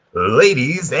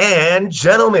Ladies and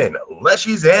gentlemen,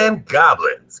 leshies and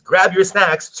goblins, grab your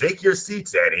snacks, take your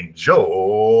seats, and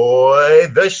enjoy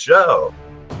the show.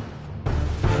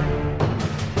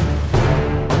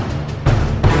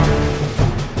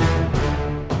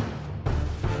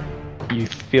 You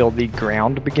feel the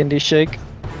ground begin to shake.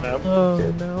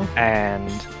 Oh no. And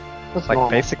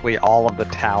basically all of the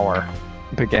tower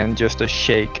begin just to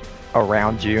shake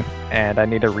around you, and I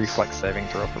need a reflex saving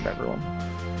throw from everyone.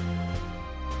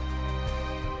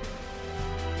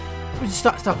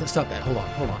 Stop that.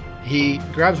 Hold on. He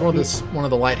grabs one of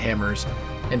the light hammers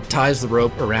and ties the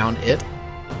rope around it,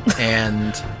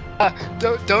 and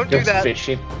don't do that.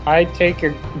 Fishing. I take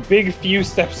a big few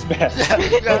steps back.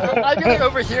 I'm getting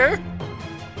over here.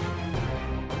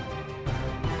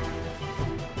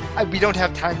 We don't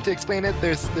have time to explain it.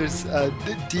 There's a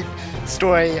deep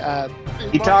story.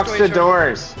 He talks to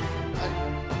doors.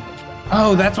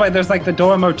 Oh, that's why there's like the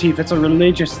door motif. It's a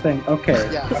religious thing. Okay.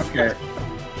 Yes. Okay.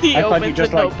 He I thought opens you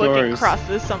just the liked notebook and doors.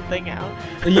 crosses something out.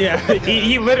 Yeah,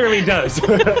 he literally does.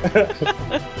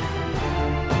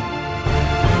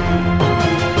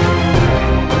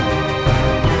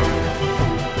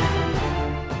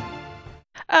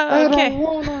 Okay.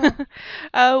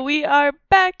 We are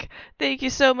back. Thank you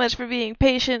so much for being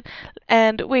patient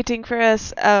and waiting for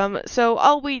us. So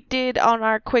all we did on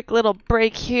our quick little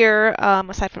break here,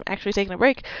 aside from actually taking a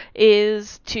break,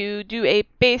 is to do a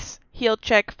base heal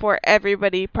check for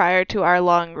everybody prior to our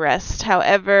long rest.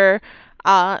 However,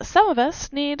 some of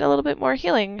us need a little bit more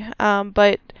healing.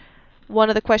 But one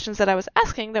of the questions that I was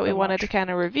asking that we wanted to kind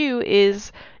of review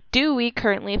is, do we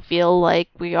currently feel like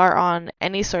we are on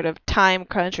any sort of time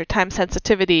crunch or time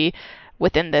sensitivity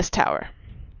within this tower?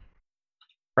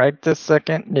 Right this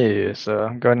second, no. So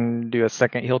I'm going to do a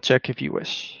second heal check if you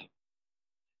wish.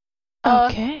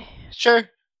 Okay. Sure. Do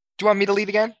you want me to lead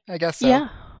again? I guess so. Yeah.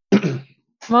 I'm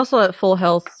also at full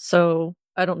health, so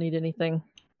I don't need anything.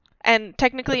 And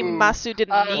technically, Ooh. Masu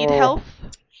didn't need health.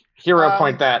 Hero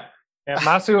point that. Yeah,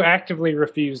 Masu actively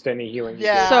refused any healing.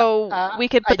 Yeah. So we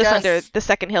could put I this under guess- the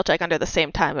second heal check under the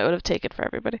same time it would have taken for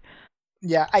everybody.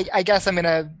 Yeah, I guess I'm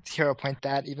gonna hero point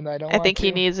that, even though I don't. I think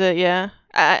he needs it. Yeah.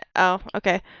 Oh,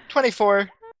 okay. 24.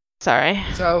 Sorry.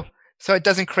 So it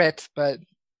doesn't crit, but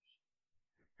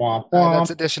Womp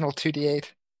that's womp. additional 2d8.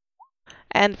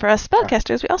 And for us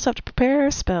spellcasters, we also have to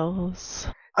prepare spells.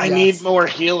 I Yes. need more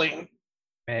healing.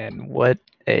 Man, what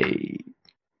a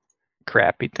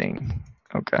crappy thing.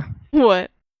 Okay. What?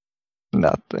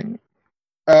 Nothing.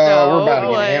 We're about to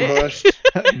what? get ambushed.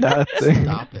 Nothing.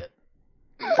 stop it.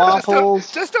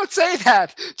 Waffles. Just don't say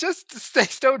that. Just stay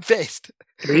stone faced.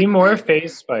 3 more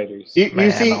phase spiders. You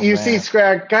Man, see, oh you man. see,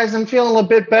 Scrag. Guys, I'm feeling a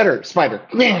bit better. Spider.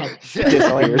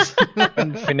 Disappears.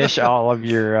 Finish all of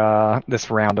your this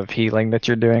round of healing that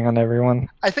you're doing on everyone.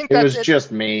 I think It that's was it.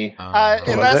 just me. Was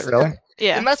Unless it really?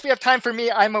 Yeah. unless we have time for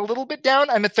me, I'm a little bit down.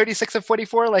 I'm at 36 of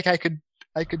 44. Like I could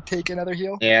take another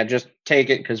heal. Yeah, just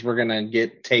take it because we're gonna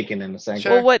get taken in a second.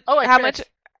 Sure. Well, what? Oh, I how crit. much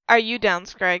are you down,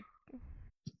 Scrag?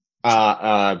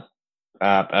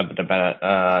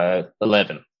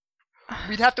 11.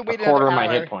 We'd have to A wait quarter another of my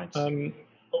hour. hit points.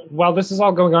 While this is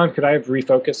all going on, could I have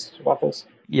refocused Waffles?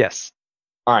 Yes.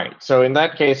 All right, so in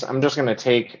that case, I'm just gonna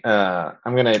take.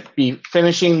 I'm gonna be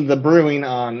finishing the brewing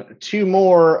on 2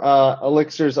 more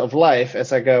elixirs of life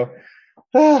as I go.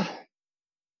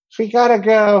 We gotta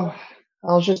go.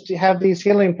 I'll just have these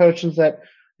healing potions that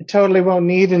I totally won't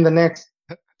need in the next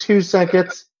 2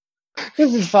 seconds.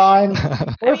 This is fine.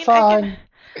 We're fine.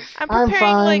 I'm I'm preparing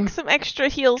fine. like some extra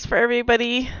heals for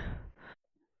everybody.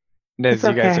 As It's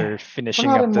you guys okay. are finishing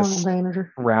We're not up in this mortal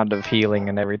danger. round of healing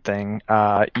and everything,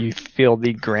 you feel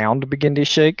the ground begin to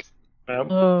shake,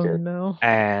 Oh Good. no.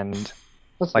 and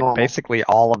That's like normal. basically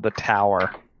all of the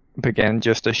tower begin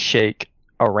just to shake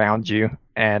around you,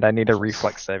 and I need a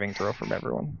reflex saving throw from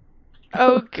everyone.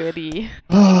 Oh, goody.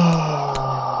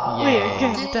 Yeah. We're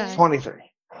gonna die. 23.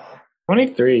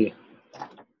 23.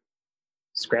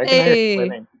 Scrag and I Hey. are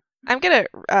winning. I'm gonna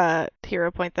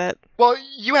hero point that. Well,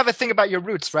 you have a thing about your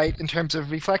roots, right? In terms of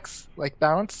reflex, like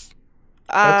balance.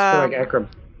 That's for Um,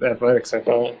 like athletics, I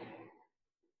thought.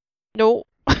 No.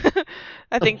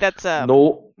 I think that's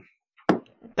No.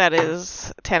 that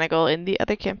is Tanagal in the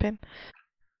other campaign.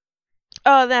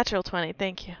 Oh, natural 20.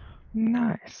 Thank you.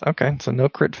 Nice. Okay, so no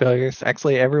crit failures.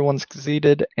 Actually, everyone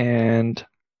succeeded, and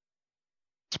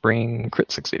Spring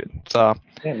crit succeeded. So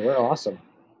Man, we're awesome.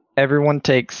 everyone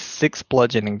takes 6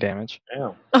 bludgeoning damage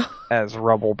Wow. as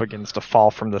rubble begins to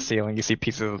fall from the ceiling. You see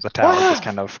pieces of the tower just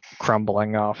kind of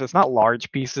crumbling off. It's not large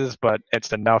pieces, but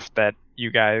it's enough that you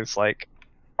guys like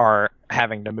are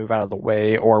having to move out of the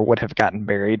way or would have gotten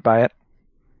buried by it.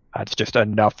 It's just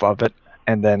enough of it.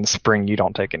 and then Spring, you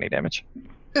don't take any damage.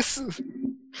 This is...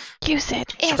 Use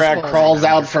it. Scrag crawls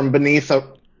out from beneath a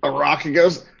rock and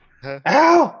goes, Huh?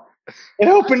 "Ow! It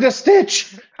opened a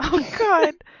stitch." Oh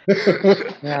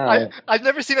God. I've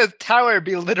never seen a tower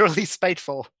be literally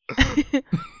spiteful.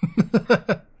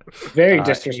 Very Uh,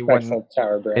 disrespectful,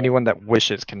 Tower Bro. Anyone that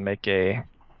wishes can make a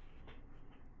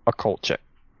occult check.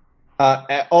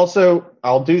 Also,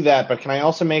 I'll do that, but can I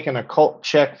also make an occult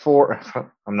check for?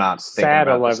 I'm not thinking Sad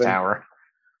about this 11. tower.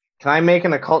 Can I make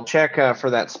an occult check for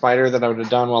that spider that I would have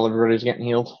done while everybody's getting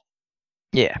healed?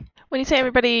 Yeah. When you say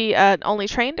everybody, only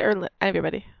trained or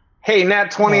everybody? Hey, nat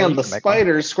 20 Oh, on you the can make one.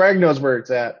 spider. Scrag knows where it's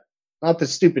at. Not the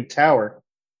stupid tower.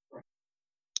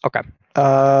 Okay.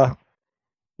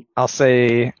 I'll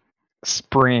say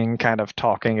Spring, kind of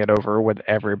talking it over with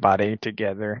everybody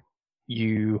together.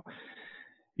 You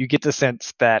get the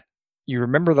sense that you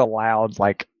remember the loud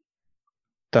like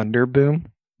thunder boom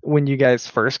when you guys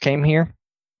first came here,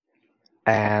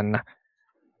 and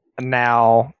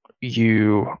now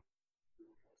you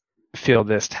feel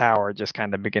this tower just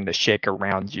kind of begin to shake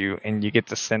around you, and you get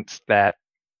the sense that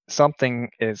something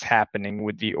is happening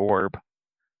with the orb,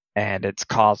 and it's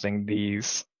causing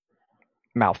these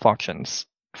malfunctions,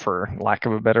 for lack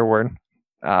of a better word.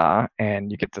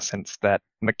 And you get the sense that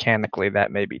mechanically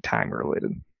that may be time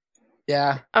related.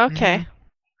 Yeah. Okay.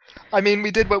 I mean,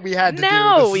 we did what we had to do.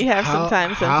 Now This we is- have some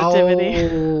time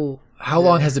sensitivity. How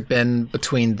long has it been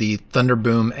between the thunder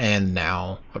boom and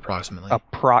now, approximately?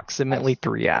 Approximately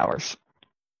 3 hours.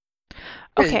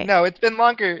 Wait, Okay. no, it's been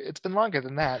longer. It's been longer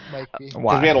than that, Mikey. Because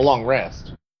Why? we had a long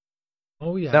rest.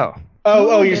 Oh yeah. No.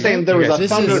 Oh, you're did saying there was You a guys-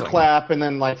 This is- thunderclap, and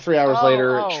then like 3 hours Oh,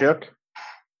 later oh. it shook?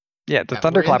 Yeah, the Yeah, we're in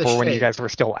thunderclap the were when you shade. guys were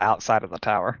still outside of the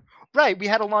tower. Right, we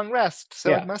had a long rest, so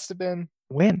Yeah. it must have been.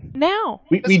 When? Now.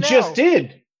 We Just just now.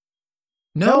 did.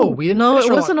 No, we didn't. No, finish it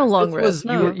our wasn't a long This rest, was-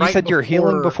 no. you were You right said you're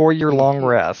healing before your we long healed.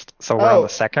 rest, so we're on Oh. the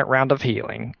second round of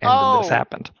healing, and then this Oh.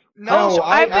 happened. No, Oh,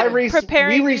 I've been we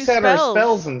preparing new reset our spells.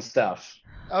 spells and stuff.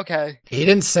 Okay. He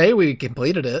didn't say we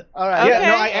completed it. All right. Yeah,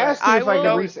 no, Okay. I asked you I if I will-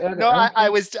 could reset it. No, I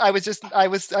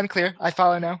was unclear. I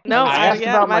follow now. No, I asked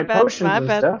yeah, about my my bad, potions my and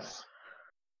bad. stuff.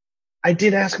 I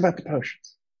did ask about the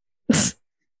potions.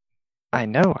 I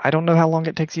know. I don't know how long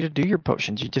it takes you to do your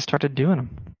potions. You just started doing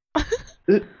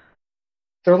them.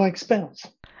 They're like spells.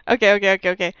 Okay.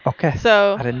 Okay.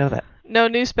 So I didn't know that. no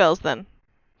new spells then.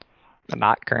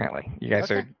 Not currently. You guys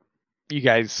Okay. You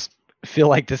guys feel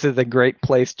like this is a great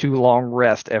place to long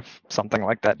rest if something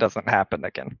like that doesn't happen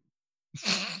again.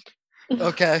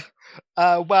 Okay.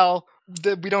 Well,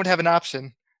 we don't have an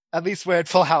option. At least we're at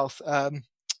full health. I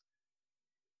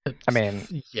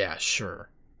mean, Yeah, sure.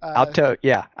 I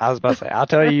was about to say, I'll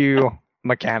tell you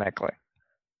mechanically.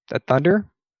 The thunder,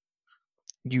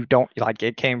 you don't like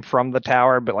it came from the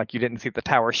tower, but like you didn't see the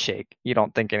tower shake. You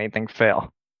don't think anything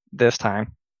fell. This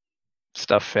time,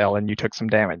 stuff fell and you took some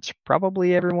damage.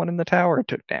 Probably everyone in the tower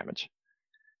took damage.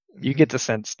 You get the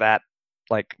sense that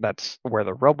like that's where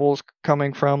the rubble's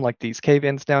coming from, like these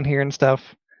cave-ins down here and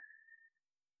stuff.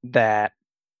 That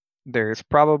there's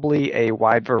probably a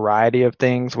wide variety of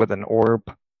things with an orb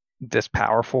this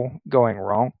powerful going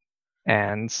wrong,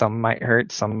 and some might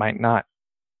hurt, some might not.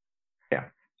 Yeah.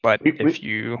 But We- if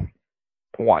you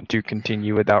want to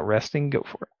continue without resting, go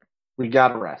for it. We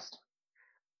gotta rest.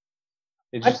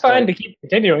 It's I'm just fine to like- keep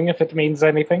continuing if it means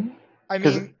anything. I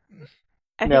 'Cause- mean,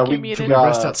 I No, think we you're muted. Can we Uh,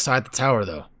 rest outside the tower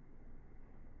though?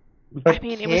 but I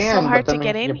mean, it was so can, hard but to then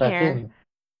get we in can back here. in.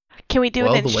 Can we do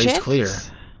Well, it in the way's shifts? clear.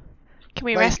 Can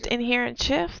we Like- rest in here in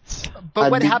shifts? but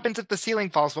what I'd be- happens if the ceiling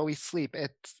falls while we sleep?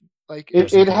 It's like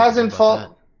There's It nothing hasn't about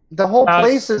fallen. The whole Uh,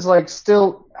 place is like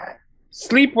still.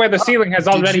 Sleep where the ceiling has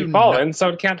did already you fallen, so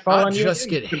it can't fall Not on you. just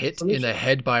again. get Good hit in solution. the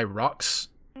head by rocks.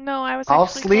 No, I was. I'll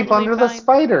actually sleep totally under the fine.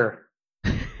 spider.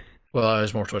 Well, I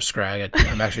was more to a scrag.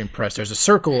 I'm actually impressed. There's a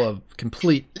circle of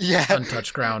complete yeah.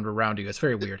 untouched ground around you. It's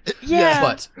very weird. Yeah.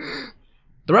 But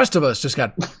the rest of us just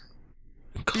got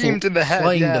Beamed in the head,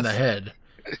 clanged yes. in the head.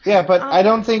 Yeah, but I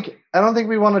don't think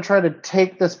we want to try to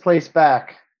take this place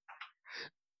back.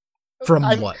 From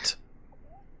I'm- what?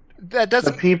 That The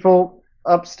doesn't. people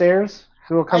upstairs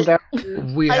who will come I-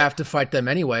 down. We I- have to fight them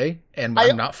anyway, and I-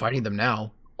 I'm not fighting them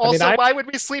now. Also, I- why would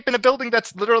we sleep in a building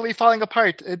that's literally falling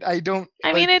apart? I don't.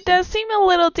 I mean, it does seem a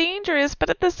little dangerous, but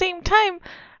at the same time,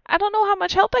 I don't know how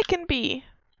much help I can be.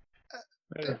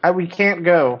 We can't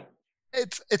go.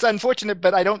 It's unfortunate,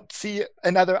 but I don't see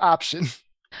another option.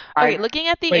 Okay, looking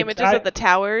at the Wait, images of the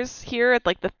towers here, at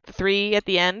like the three at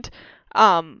the end,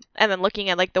 and then looking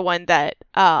at like the one that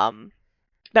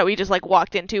that we just like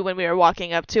walked into when we were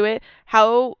walking up to it.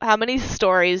 How many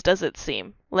stories does it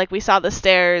seem? Like we saw the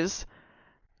stairs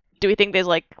do we think there's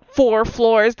like 4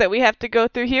 floors that we have to go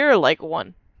through here, or like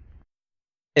 1?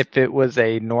 If it was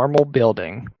a normal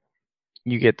building,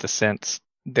 you get the sense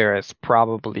there is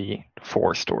probably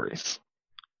 4 stories.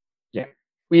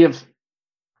 We How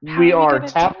we are we are gonna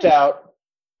tapped do it? out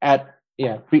at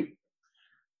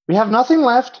we have nothing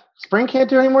left. Spring can't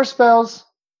do any more spells.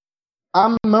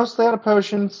 I'm mostly out of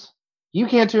potions. You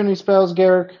can't do any spells,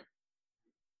 Garrick.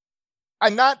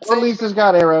 I'm not Or saying Lisa's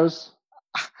got arrows.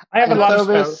 I have a And lot of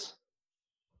Thovis- spells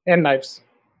and knives.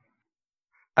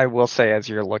 I will say, as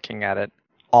you're looking at it,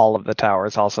 all of the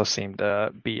towers also seem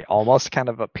to be almost kind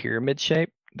of a pyramid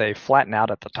shape. They flatten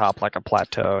out at the top like a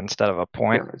plateau instead of a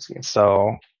point.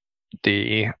 So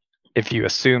if you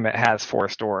assume it has 4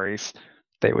 stories,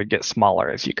 they would get smaller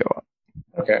as you go up.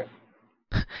 Okay.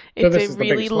 It's this a is the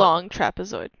really biggest one. long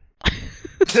trapezoid.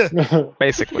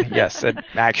 Basically, yes,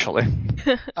 actually.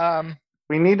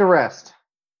 We need to rest.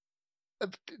 well,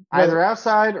 Either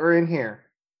outside or in here.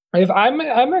 If I'm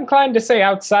inclined to say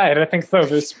outside. I think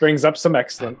Thovis brings up some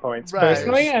excellent points Right.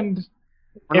 personally, and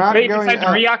We're if not they going decide to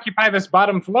up. reoccupy this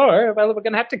bottom floor, well, we're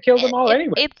gonna have to kill them all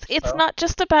anyway. It's so. not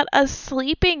just about us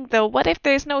sleeping though. What if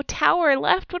there's no tower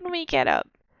left when we get up?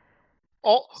 So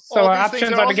all our these things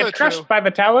options are to also get crushed true. by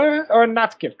the tower or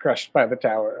not get crushed by the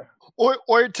tower.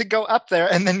 Or to go up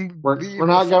there and then leave We're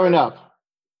not before- going up.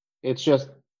 It's just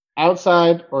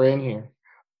outside or in here.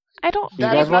 I don't. If you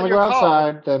That guys is want not to go your call.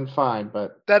 outside, then fine.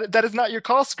 But That is not your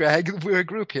call, Scrag. We're a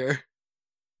group here.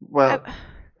 well,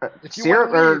 If you Sierra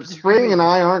wanna or leave, you can Spring leave. and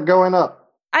I aren't going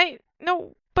up. I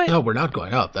no, but No, we're not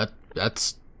going up. That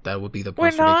would be the We're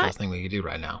most ridiculous not? thing we could do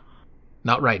right now.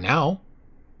 Not right now.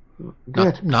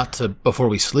 Good. Not to before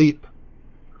we sleep.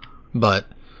 But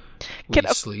we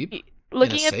Can- sleep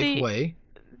looking in a at safe the way.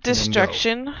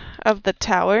 destruction of the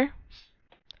tower,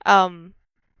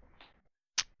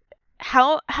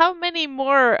 how many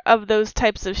more of those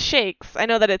types of shakes? I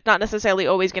know that it's not necessarily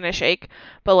always gonna shake,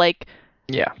 but like,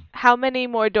 Yeah. how many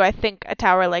more do I think a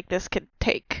tower like this could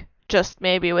take? Just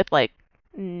maybe with like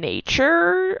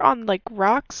nature on like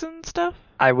rocks and stuff.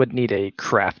 I would need a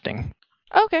crafting.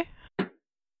 Okay.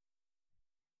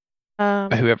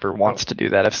 Whoever wants to do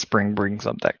that, if Spring brings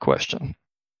up that question.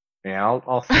 Yeah,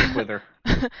 I'll stick with her.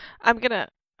 I'm gonna.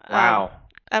 Wow.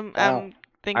 I'm Wow.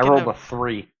 thinking I rolled a of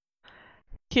 3.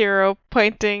 Hero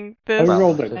pointing I this.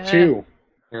 rolled a 2.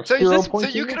 So, Hero you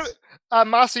pointing could this? have,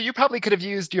 Masu, you probably could have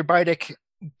used your bardic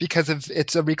because of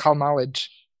it's a recall knowledge.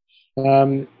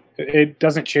 It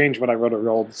doesn't change what I wrote or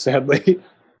rolled, sadly.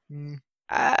 Mm.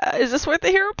 Is this worth a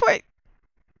hero point?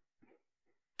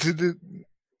 To the-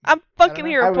 I'm fucking know.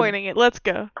 hero I would- pointing it. Let's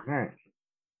go. Alright.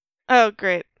 Oh,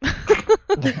 great.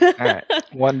 Alright.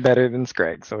 One better than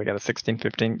Scrag, so we got a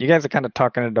 16-15. You guys are kind of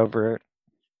talking it over.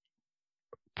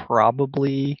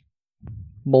 Probably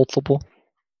multiple.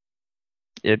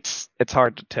 It's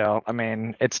hard to tell. I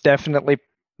mean, it's definitely.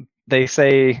 They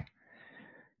say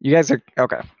you guys are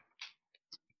okay.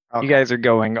 You guys are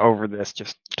going over this,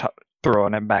 just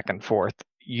throwing it back and forth.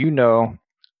 You know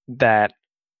that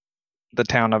the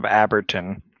town of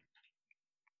Aberton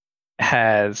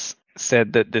has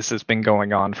said that this has been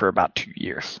going on for about 2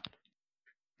 years.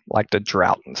 Like the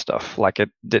drought and stuff. Like it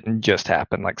didn't just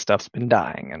happen. Like stuff's been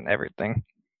dying and everything.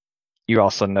 You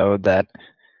also know that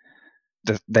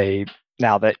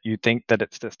now that you think that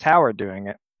it's this tower doing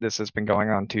it, this has been going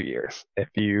on 2 years. If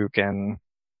you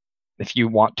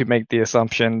want to make the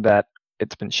assumption that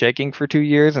it's been shaking for 2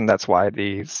 years and that's why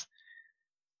these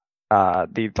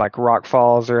like rock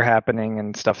falls are happening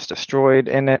and stuff's destroyed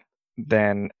in it,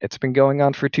 then it's been going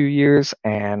on for 2 years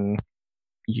and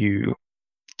you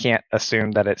can't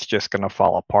assume that it's just going to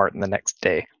fall apart in the next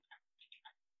day.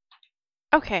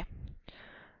 Okay.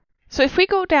 So if we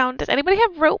go down, does anybody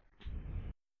have rope?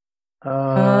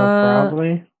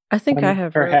 Probably. I think I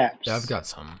have rope. perhaps. Yeah, I've got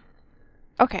some.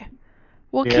 Okay.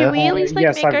 Well, Yeah. can we at least like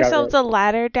Yes, make I've got ourselves rope. a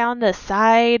ladder down the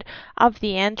side of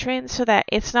the entrance so that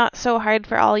it's not so hard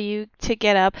for all you to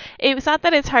get up? It's not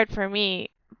that it's hard for me,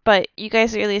 but you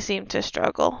guys really seem to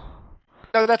struggle.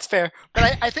 No, that's fair.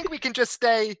 But I think we can just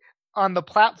stay on the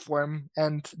platform,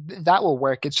 and that will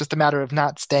work. It's just a matter of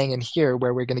not staying in here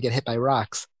where we're going to get hit by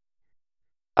rocks.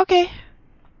 Okay.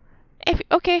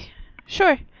 Okay,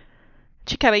 sure.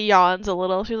 She kind of yawns a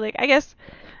little. She's like, I guess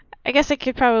I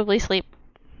could probably sleep.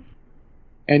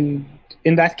 And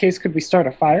in that case, could we start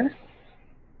a fire?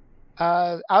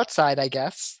 Outside, I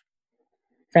guess.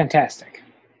 Fantastic.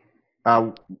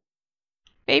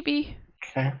 Maybe.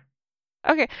 Okay.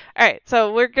 Okay. All right.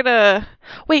 So we're gonna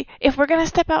wait. If we're gonna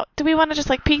step out, do we want to just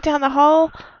like peek down the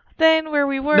hall then where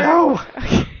we were? No!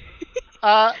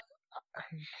 Uh,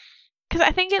 Because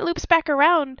I think it loops back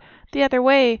around the other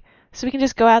way, so we can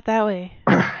just go out that way.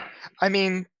 I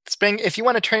mean, Spring, if you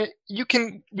want to turn, you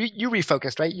can. You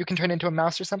refocused, right? You can turn into a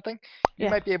mouse or something. You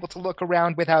Yeah. might be able to look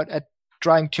around without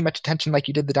drawing too much attention, like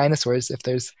you did the dinosaurs. If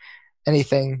there's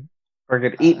anything, Or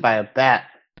get eaten by a bat.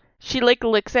 She like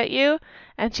looks at you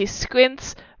and she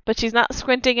squints, but she's not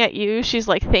squinting at you. She's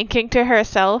like thinking to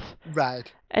herself,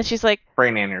 right? and she's like,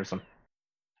 Brain aneurysm.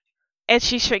 and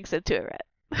she shrinks into a rat.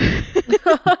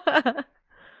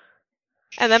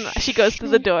 And then she goes to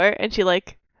the door and she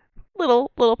like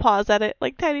little paws at it,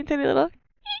 like tiny little.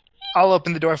 I'll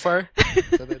open the door for her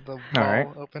so that the wall right.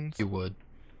 opens. You would.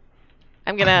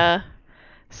 I'm gonna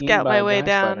scout by my a way giant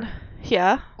down. spider.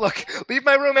 Yeah. Look, leave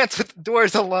my romance with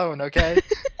doors alone, okay?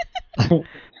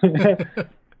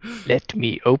 Let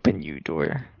me open you,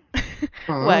 door.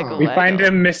 Waggle, We waggle. find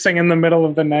him missing in the middle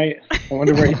of the night. I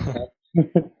wonder where he's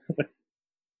at.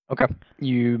 Okay.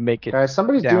 You make it Guys,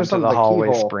 somebody's down doing to something the with the hallway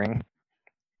keyhole. spring.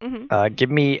 Mhm. Give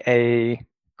me a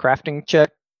crafting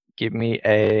check. Give me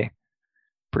a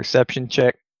perception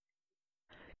check.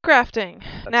 Crafting.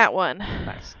 Nat 1.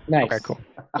 Nice. Nice. Okay, cool.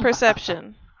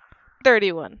 Perception.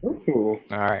 31. Ooh.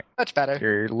 All right. Much better.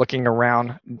 You're looking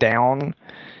around down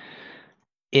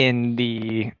in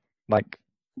the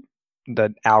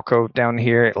the alcove down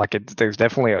here. There's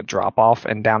definitely a drop off,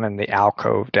 and down in the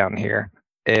alcove down here,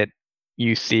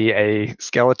 you see a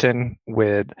skeleton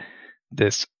with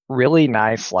this really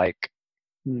nice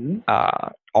Mhm.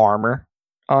 armor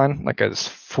on,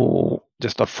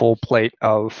 just a full plate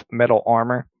of metal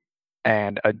armor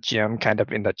and a gem kind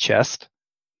of in the chest.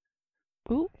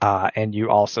 Ooh. And you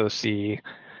also see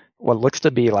what looks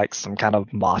to be like some kind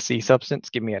of mossy substance.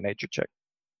 Give me a nature check.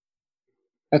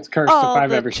 That's cursed All if I've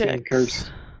the ever seen checks.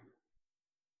 cursed.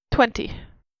 20.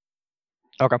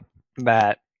 Okay.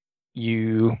 That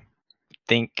you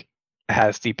think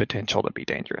has the potential to be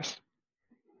dangerous.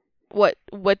 What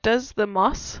does the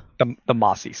moss? The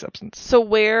mossy substance. So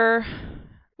where's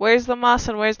the moss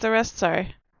and where's the rest?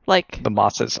 Sorry. Like The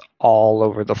moss is all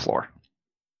over the floor.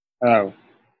 Oh.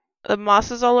 the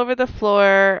moss is all over the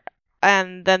floor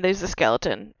and then there's the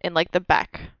skeleton in like the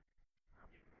back.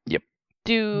 Yep.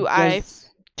 Do I Does-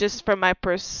 just from my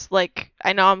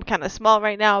I know I'm kind of small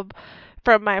right now,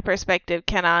 from my perspective,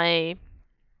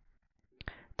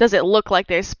 does it look like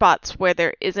there's spots where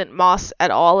there isn't moss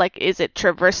at all? Like, is it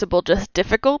traversable, just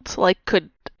difficult? Like, could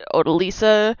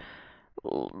Odalisa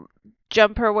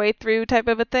jump her way through type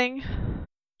of a thing?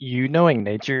 You knowing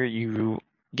nature, you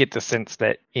get the sense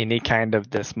that any kind of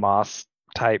this moss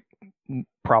type,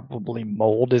 probably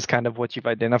mold is kind of what you've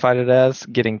identified it as,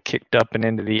 getting kicked up and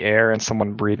into the air and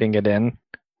someone breathing it in,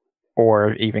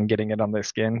 or even getting it on their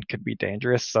skin could be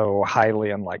dangerous, so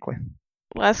highly unlikely.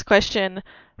 Last question.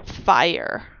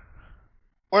 Fire?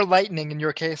 Or lightning in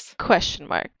your case. Question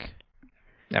mark.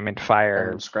 I mean,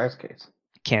 fire In Scribe's case.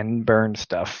 can burn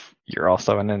stuff. You're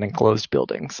also in an enclosed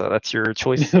building, so that's your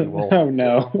choice. And Oh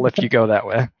no. we'll let you go that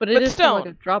way. But it But is still like a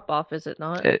stone. drop off, is it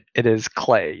not? It is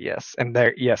clay, yes, and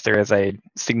there is a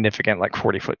significant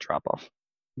 40-foot drop off.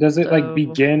 Does it So-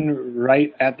 begin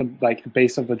right at the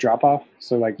base of the drop off?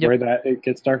 So Yep. where it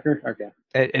gets darker? Okay.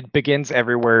 It begins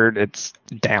everywhere. It's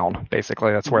down,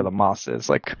 basically. That's where the moss is.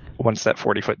 Once that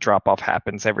 40-foot drop off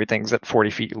happens, everything's at 40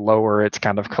 feet lower. It's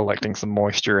kind of collecting some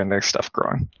moisture and there's stuff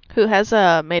growing. Who has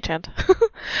a mage hand?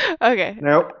 Okay.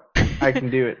 Nope. I can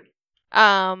do it.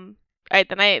 Alright,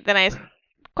 then I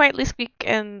quietly squeak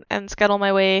and scuttle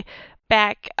my way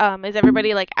back. Is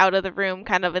everybody out of the room,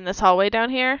 kind of in this hallway down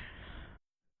here?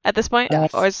 At this point?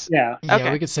 Yes. Or is Yeah. Yeah,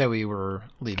 Okay. we could say we were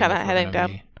leaving. Kinda if we're heading gonna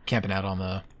down. be camping out on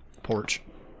the porch.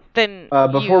 then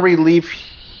Before we leave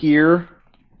here,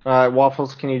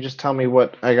 Waffles, can you just tell me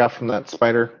what I got from that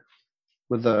spider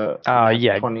with the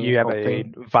Yeah, 20 you have health a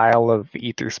thing? vial of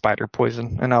ether spider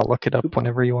poison, and I'll look it up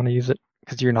whenever you want to use it,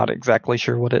 because you're not exactly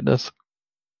sure what it does.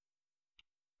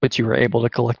 But you were able to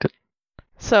collect it.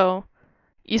 So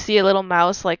you see a little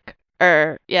mouse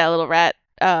a little rat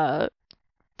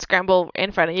scramble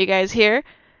in front of you guys here,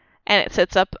 and it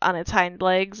sits up on its hind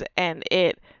legs and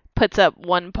it puts up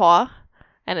one paw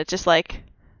and it just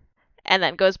and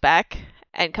then goes back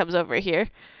and comes over here.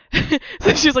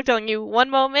 So she's telling you, one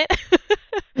moment.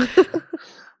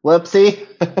 Whoopsie.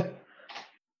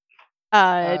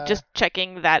 Just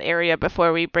checking that area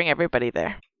before we bring everybody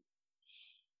there.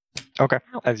 Okay.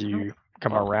 As you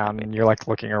come around and you're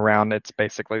looking around, it's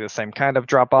basically the same kind of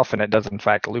drop off, and it does in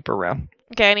fact loop around.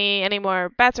 Okay, any more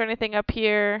bats or anything up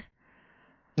here?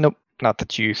 Nope, not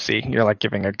that you see. You're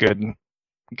giving a good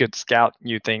scout.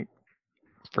 You think,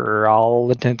 for all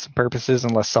intents and purposes,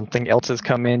 unless something else has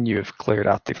come in, you have cleared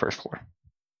out the first floor.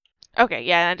 Okay,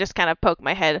 yeah, and I just kind of poke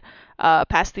my head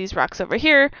past these rocks over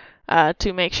here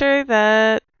to make sure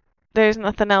that there's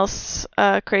nothing else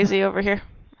crazy over here.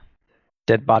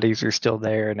 Dead bodies are still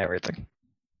there and everything.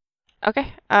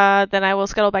 Okay. Then I will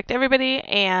scuttle back to everybody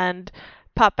and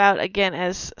pop out again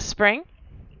as Spring.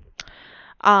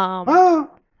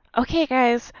 Okay,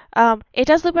 guys. It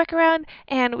does loop back around,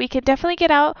 and we can definitely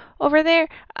get out over there.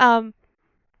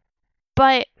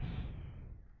 But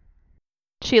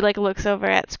she looks over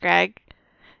at Scrag,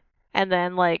 and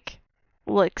then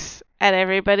looks at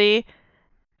everybody,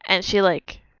 and she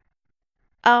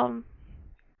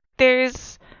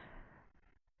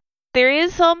there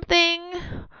is something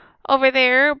over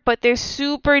there, but there's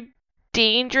super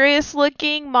dangerous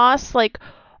looking moss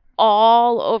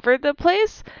all over the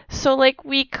place. So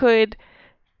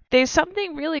there's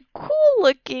something really cool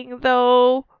looking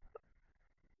though.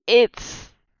 It's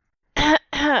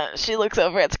she looks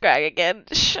over at Scrag again.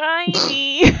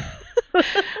 Shiny.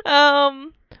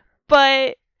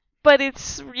 But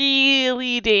it's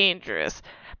really dangerous.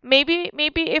 Maybe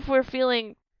if we're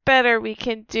feeling better, we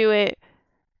can do it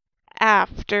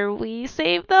after we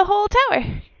save the whole tower.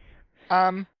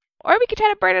 Or we could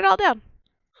try to burn it all down.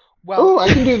 Well, Oh, I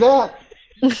can do that.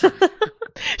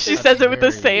 She says it with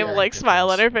the same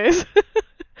smile on her face.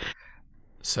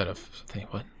 Set of thing.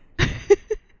 What?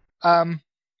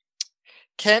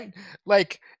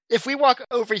 If we walk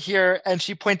over here and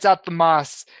she points out the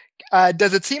moss,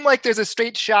 does it seem like there's a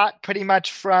straight shot pretty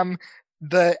much from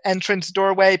the entrance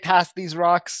doorway past these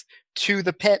rocks to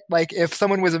the pit? If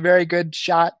someone was a very good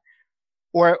shot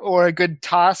or a good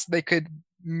toss, they could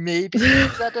maybe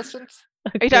use that distance?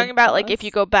 Are you talking about if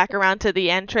you go back around to the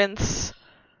entrance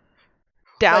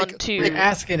down to... You're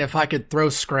asking if I could throw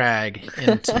Scrag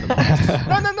into the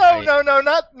moss. No,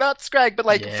 not Scrag, but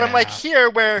from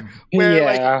here where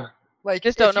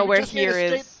just don't know where here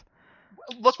is.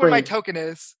 Look where my token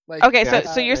is. Okay,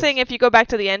 so you're saying if you go back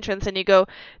to the entrance and you go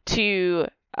to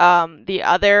the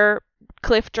other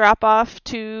cliff drop off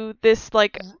to this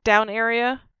down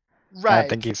area? Right. I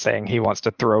think he's saying he wants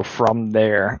to throw from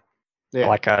there,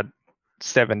 like a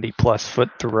 70+ foot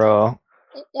throw,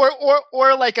 or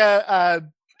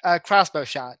a crossbow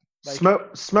shot.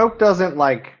 Smoke doesn't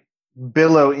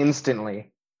billow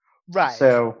instantly, right?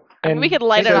 So we could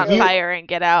light it on fire and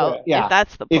get out. Yeah. If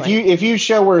that's the point. If you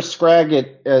show where Scrag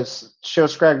show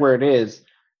Scrag where it is,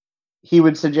 he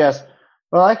would suggest,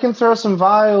 well, I can throw some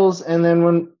vials and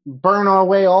then burn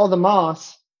away all the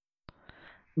moss.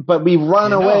 But we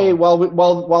run away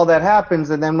while that happens,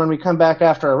 and then when we come back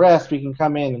after a rest, we can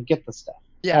come in and get the stuff.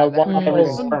 Yeah,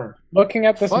 looking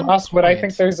at this moss, would I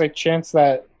think there's a chance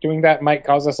that doing that might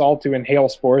cause us all to inhale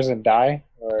spores and die?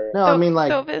 Or... No, I mean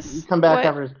you come back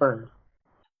after it's burned.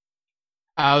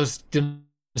 I was going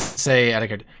to say,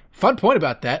 Attica, fun point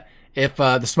about that. If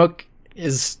the smoke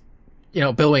is,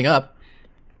 billowing up,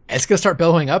 it's going to start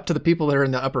billowing up to the people that are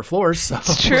in the upper floors. So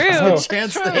it's true. There's a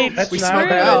chance that we smoke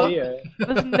it out.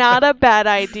 It's not a bad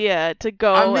idea to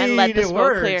go and let the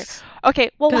smoke clear.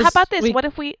 Okay, well, how about this? What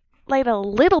if we light a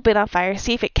little bit on fire,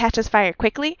 see if it catches fire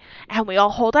quickly, and we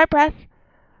all hold our breath?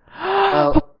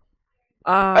 And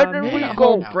then we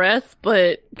hold breath,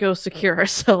 but go secure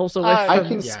ourselves away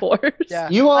from the spores. Yeah.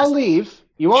 You all leave.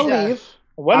 One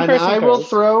person I will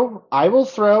throw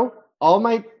all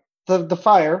the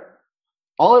fire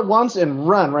all at once and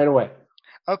run right away.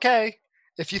 Okay.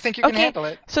 If you think you can handle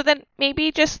it. So then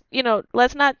maybe just,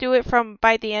 let's not do it from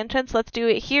by the entrance. Let's do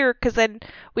it here, because then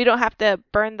we don't have to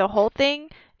burn the whole thing.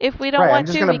 If we don't want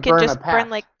to, we can just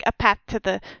burn a path to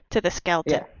the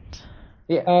skeleton.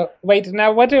 Yeah. Wait,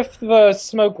 now what if the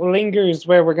smoke lingers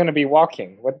where we're going to be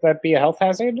walking? Would that be a health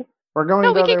hazard? We're going.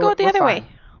 No, we can go the other way.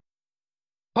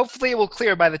 Hopefully it will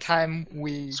clear by the time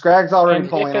we... Scrag's already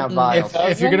pulling out vials.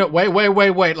 If you're gonna... Wait.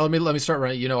 Let me start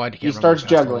running. I can't He starts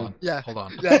juggling. Hold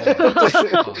on.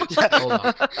 Hold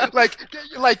on.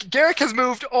 Garrick has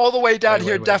moved all the way down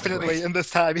here definitely in this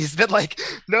time. He's been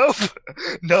nope.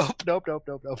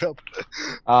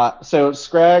 So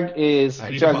Scrag is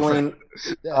juggling...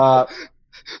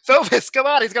 Sophus, come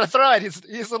on, he's gonna throw it.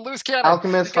 He's a loose cannon.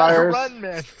 Alchemist fires, run,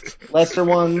 man. lesser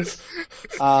ones,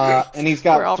 and he's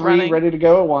got 3 running. ready to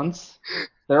go at once.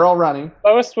 They're all running.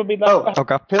 Lowest would be left.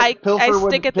 Okay. I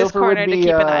stick at this corner to keep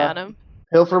an eye on him.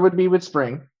 Pilfer would be with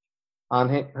Spring on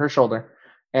her shoulder,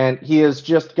 and he is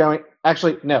just going.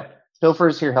 Actually, no. Pilfer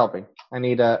is here helping. I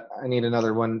need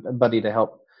another buddy to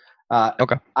help.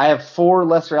 Okay. I have 4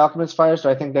 lesser alchemist fires, so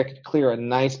I think that could clear a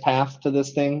nice path to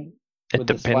this thing. It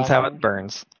depends how it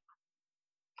burns.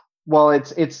 Well,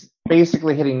 it's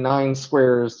basically hitting 9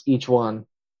 squares each one,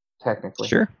 technically.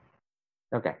 Sure.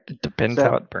 Okay. It depends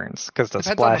how it burns, because the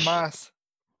splash. On the moss.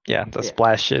 Yeah, the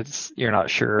splash is. You're not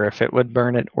sure if it would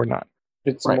burn it or not.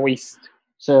 It's moist.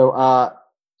 So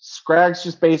Scrag's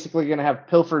just basically going to have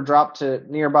Pilfer drop to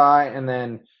nearby, and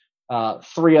then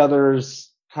 3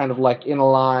 others kind of like in a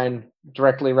line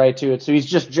directly right to it. So he's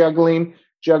just juggling,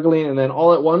 and then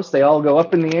all at once they all go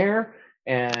up in the air,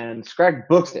 and Scrag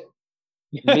books it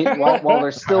while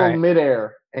they're still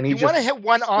midair. And you want to hit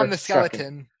one on the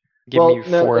skeleton. Give me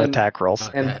 4 attack rolls.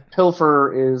 And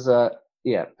Pilfer is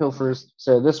Pilfer's.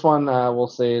 So this one we'll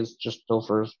say is just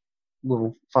Pilfer's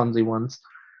little funsy ones.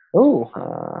 Oh,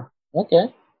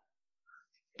 okay.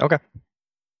 Okay.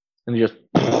 And just.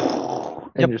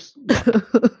 And just.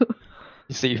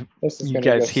 You see, you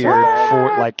guys hear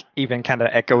like even kind of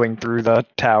echoing through the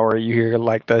tower. You hear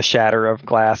like the shatter of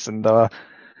glass and the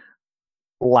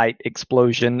light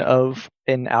explosion of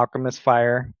an alchemist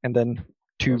fire, and then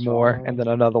 2 more, and then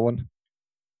another one.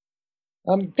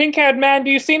 Pink-haired man,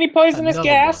 do you see any poisonous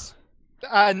gas?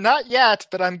 Not yet,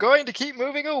 but I'm going to keep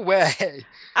moving away.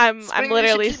 I'm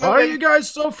literally. Why are you guys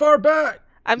so far back?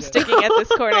 I'm sticking at this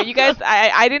corner. You guys,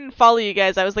 I didn't follow you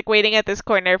guys. I was like waiting at this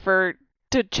corner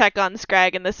to check on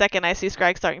Scrag, and the second I see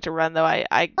Scrag starting to run, though, I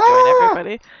join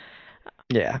everybody.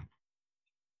 Yeah.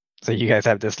 So you guys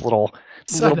have this little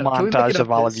montage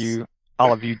of all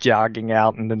of you jogging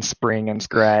out, and then Spring and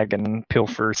Scrag and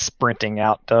Pilfer sprinting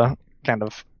out to kind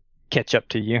of catch up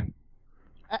to you.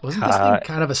 Wasn't this thing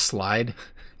kind of a slide?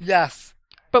 Yes.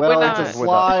 But we're not. It's a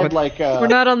slide we're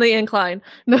not on the incline.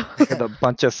 No. With a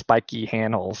bunch of spiky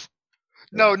handles.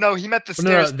 No, he meant the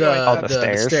stairs.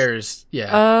 The stairs.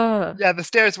 Yeah. Yeah, the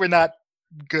stairs were not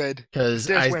good. Because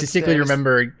I distinctly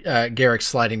remember Garrick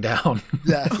sliding down.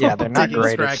 Yeah, they're not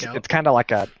great. It's kind of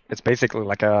like it's basically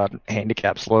like a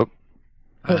handicap slope.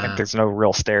 Like there's no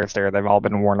real stairs there. They've all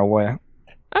been worn away.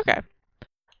 Okay.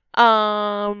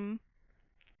 Going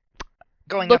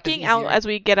looking out as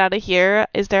we get out of here,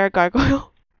 is there a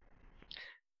gargoyle?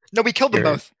 No, we killed them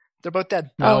both. They're both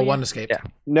dead. No, one escaped. Yeah.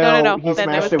 No. He Then it was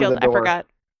smashed it with killed. the door. I forgot.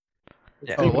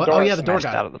 Yeah. Oh, yeah, the door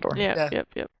got out of the door. Yep.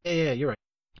 Yeah, you're right.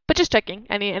 But just checking.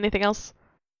 Anything else?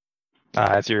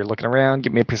 As you're looking around,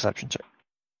 give me a perception check.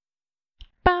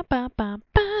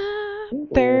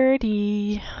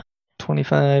 30.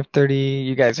 25, 30.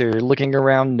 You guys are looking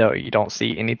around. No, you don't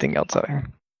see anything else out here.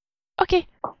 Okay.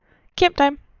 Camp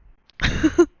time.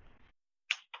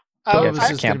 I was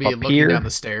just going to be looking down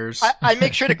the stairs. I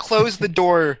make sure to close the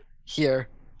door here.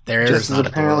 There's not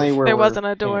apparently there wasn't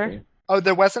a door. Camping. Oh,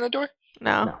 there wasn't a door?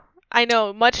 No. I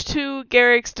know. Much to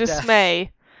Garrick's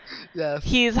dismay, Yes.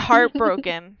 he's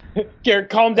heartbroken. Garrick,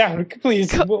 calm down,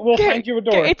 please. We'll find you a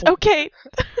door. It's okay.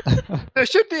 There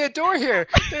should be a door here.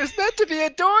 There's meant to be a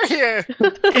door here.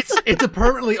 It's a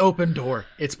permanently open door.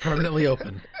 It's permanently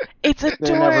open. It's a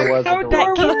There door never was a door.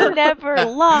 that can never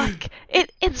lock.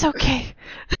 It's okay.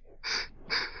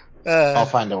 I'll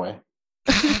find a way.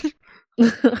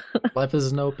 Life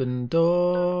is an open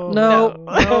door. No.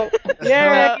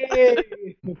 Yay!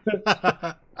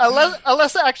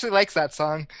 Alyssa actually likes that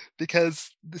song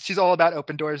because she's all about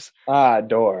open doors.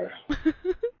 Door.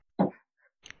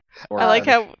 I like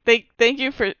how thank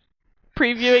you for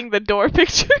previewing the door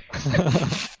picture.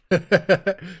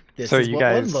 This So is you what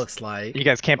guys one looks like. You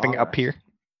guys camping up here?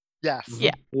 Yes.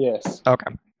 Yeah. Yes. Okay.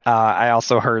 I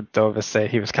also heard Thovis say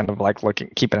he was kind of like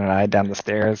keeping an eye down the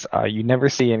stairs. You never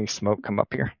see any smoke come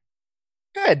up here.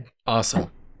 Good. Awesome.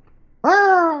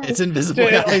 It's invisible,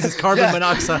 guys. It's carbon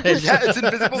monoxide. Yeah, it's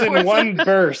invisible. It's in one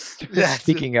burst. Yeah.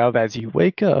 Speaking of, as you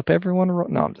wake up, everyone...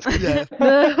 No, I'm just kidding.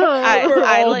 Yeah. We're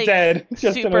I all like dead.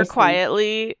 Just in super our sleep.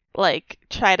 quietly like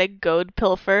try to goad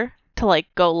Pilfer to like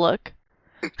go look.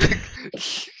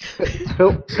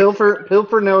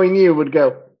 Pilfer knowing you would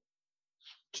go.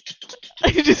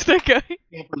 Just start going.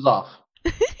 Pilfer's off.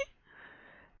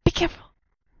 Be careful.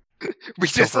 We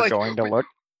just We're like going to look.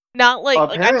 Not like I'm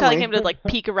telling Apparently. him to like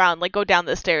peek around, like go down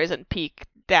the stairs and peek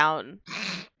down.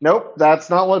 Nope, that's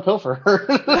not what Pilfer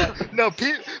heard. no.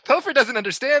 Pilfer doesn't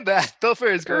understand that. Pilfer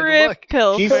is going to Rip look.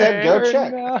 Pilfer. He said go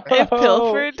check. No. If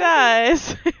Pilfer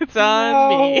dies, it's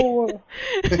on me.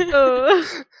 No.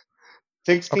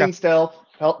 16 stealth.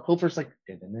 Pilfer's like.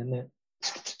 Sure.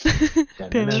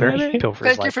 Pilfer's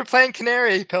Thank like, you for playing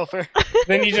Canary, Pilfer.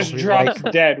 Then he just drops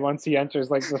dead once he enters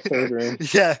like the third room.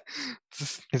 Yeah.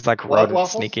 he's like What, rodent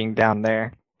Waffles? sneaking down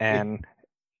there, and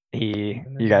you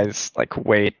guys like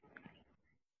wait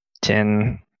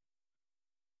 10,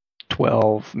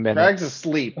 12 minutes. Scrag's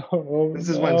asleep. Oh, This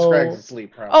is when no. Scrag's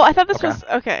asleep, probably. Oh, I thought this Okay. was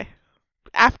okay.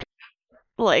 After,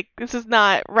 like, this is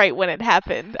not right when it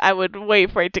happened. I would wait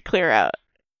for it to clear out.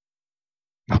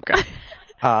 Okay.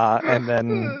 And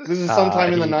then This is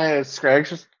sometime in the he- night as Scrag's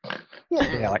just.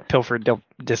 yeah, like Pilfer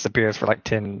disappears for like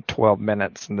 10, 12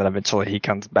 minutes, and then eventually he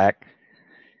comes back,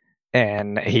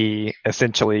 and he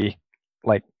essentially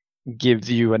like gives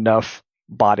you enough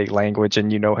body language,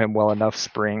 and you know him well enough,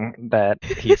 Spring, that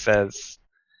he says,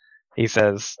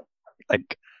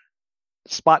 like,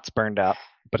 spot's burned out,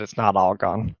 but it's not all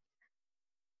gone.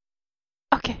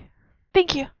 Okay,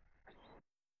 thank you.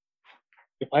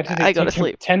 Why did I it go to take him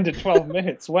sleep. 10 to 12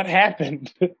 minutes? What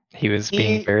happened? He was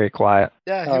being very quiet.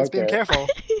 Yeah, he was being careful.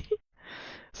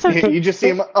 So You just see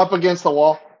him up against the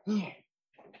wall.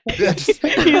 Yeah, just- he's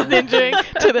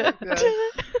ninjaing to the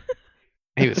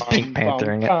He was Pink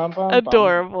Panthering it.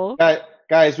 adorable.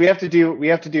 Guys, we have to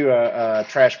do a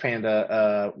Trash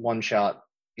Panda one shot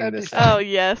in That'd be this. fun. Oh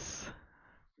yes,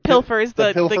 Pilfer's The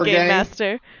the Pilfer game gang?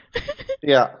 master.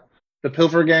 Yeah, the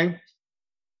Pilfer Gang.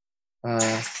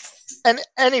 And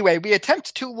anyway, we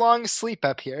attempt to long sleep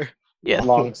up here. Yes,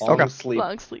 Long Okay. sleep,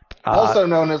 long sleep. also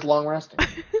known as long resting.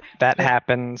 That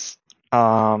happens.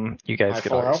 You guys My get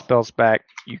full all your health? spells back.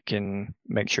 You can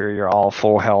make sure you're all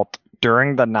full health.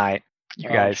 During the night, you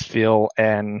Oh, guys shit. feel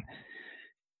an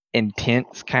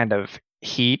intense kind of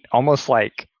heat, almost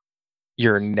like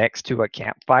you're next to a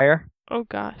campfire, Oh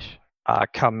gosh.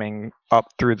 coming up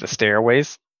through the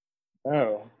stairways.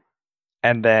 Oh.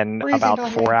 And then Freezing about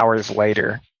on 4 me. hours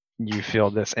later, you feel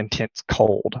this intense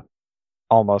cold,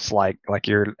 almost like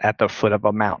you're at the foot of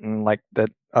a mountain, like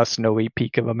a snowy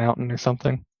peak of a mountain or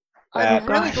something. I'm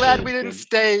really gosh. glad we didn't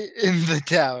stay in the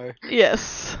tower.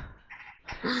 Yes.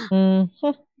 Mhm.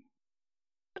 I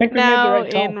think we made the Now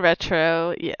right call. in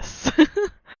retro, yes. It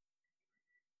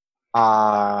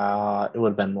would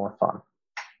have been more fun.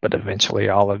 But eventually,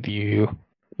 all of you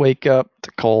wake up.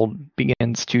 The cold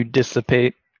begins to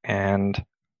dissipate, and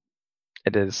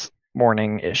it is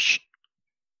morning-ish.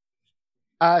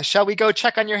 Shall we go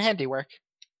check on your handiwork?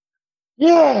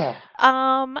 Yeah.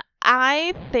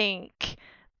 I think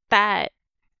that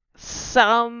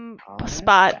some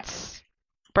spots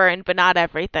burned, but not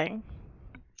everything.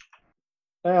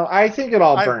 Well, I think it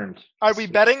all I- burned. Are we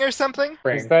betting or something?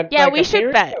 Is that Yeah, like we a should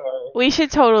theory, bet. or- We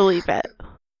should totally bet.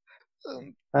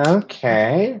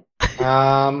 Okay.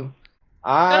 Gonna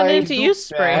I need to use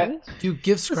bet- Spring. You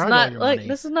give This is Scrag all not your like money.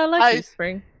 this is not like I- you,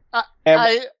 Spring. I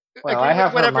Well, agree I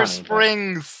have with her whatever money, but-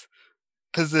 Spring's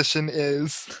position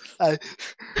is.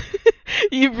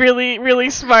 You really, really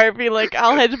smart. Be like,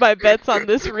 I'll hedge my bets on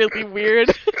this really weird.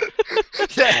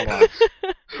 Yeah.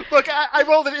 Look, I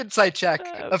rolled an insight check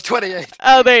of 28.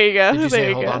 Oh, there you go. Did you there say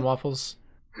you hold go. on, Waffles?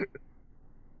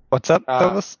 What's up,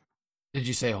 Thomas? Did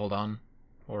you say hold on?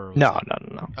 Or was No, that-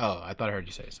 no. Oh, I thought I heard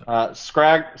you say so.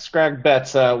 Scrag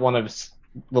bets one of his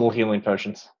little healing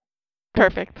potions.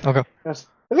 Perfect. Yes.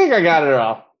 I think I got it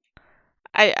all.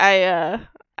 I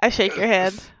shake your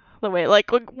hand. The way,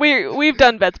 like, look, we've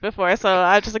done bets before, so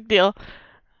I just like deal.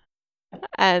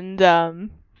 And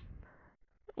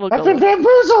we'll I've go. been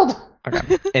bamboozled.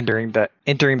 Okay. Entering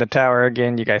the tower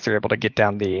again, you guys are able to get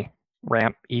down the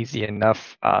ramp easy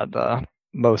enough. The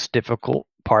most difficult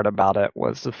part about it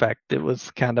was the fact it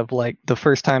was kind of like the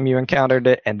first time you encountered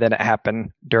it, and then it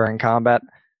happened during combat.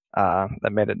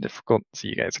 That made it difficult. So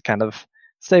you guys kind of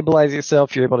stabilize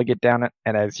yourself. You're able to get down it,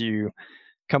 and as you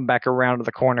come back around to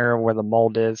the corner where the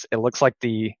mold is, it looks like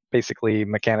basically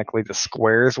mechanically the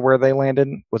squares where they landed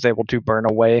was able to burn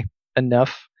away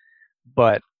enough,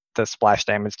 but the splash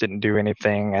damage didn't do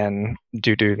anything, and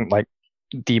due to like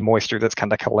the moisture that's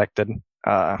kind of collected,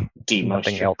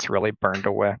 nothing else really burned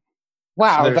away.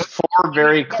 Wow, so there's four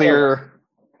very clear,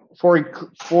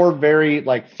 four very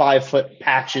like 5 foot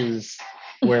patches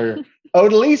where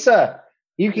Odalisa,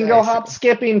 you can go hop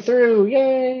skipping through,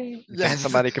 yay! Yes.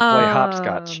 Somebody could play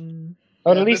hopscotch.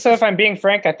 Odalisa, if I'm being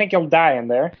frank, I think you'll die in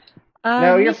there.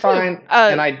 No, you're fine.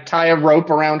 And I tie a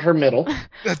rope around her middle.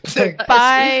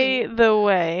 By the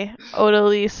way,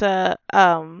 Odalisa,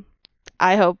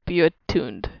 I hope you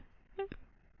attuned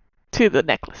to the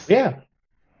necklace. Yeah.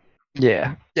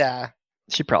 Yeah.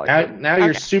 She probably now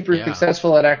you're super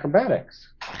successful at acrobatics.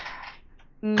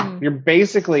 You're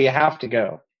basically a have to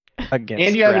go. Against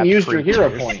and you haven't used creatures. your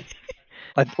hero point.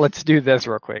 Let's do this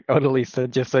real quick. Odalisa,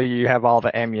 just so you have all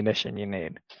the ammunition you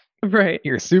need. Right.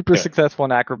 You're super successful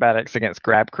in acrobatics against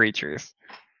grab creatures.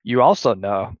 You also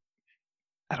know,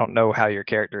 I don't know how your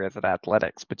character is at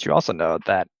athletics, but you also know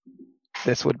that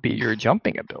this would be your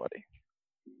jumping ability.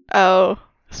 Oh,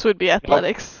 this would be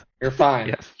athletics. You're fine.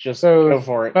 Yes. Just So go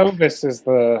for it. Thovis is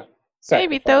the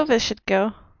Maybe Thovis should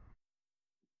go.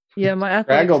 Yeah, my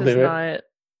Drag will athletics is do it. not.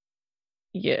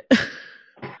 Yeah.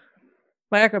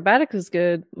 My acrobatics is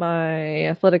good. My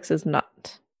athletics is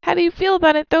not. How do you feel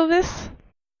about it, Thovis?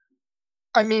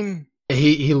 I mean,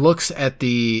 he looks at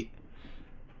the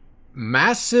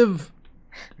massive,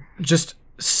 just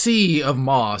sea of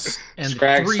moss, and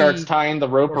Scrag 3 starts tying the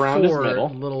rope or around his 4 middle.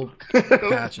 little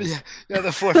patches. Yeah,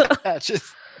 the 4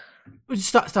 patches.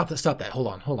 Stop that.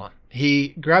 Hold on. He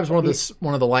grabs one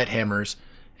of the light hammers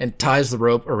and ties the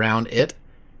rope around it,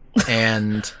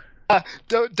 and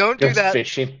don't do that.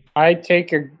 Fishing. I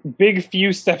take a big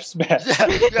few steps back.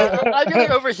 Yeah, I'm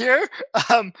getting over here.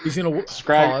 He's gonna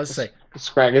pause. Say,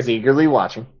 Scrag is eagerly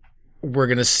watching. we're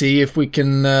gonna see if we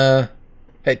can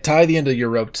tie the end of your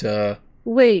rope to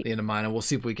Wait. the end of mine, and we'll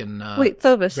see if we can Wait,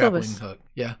 Thovis. grappling hook.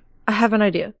 Yeah. I have an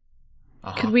idea.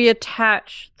 Uh-huh. Could we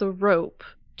attach the rope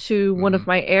to one of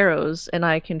my arrows, and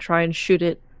I can try and shoot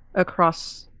it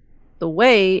across the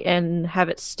way and have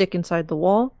it stick inside the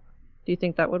wall? Do you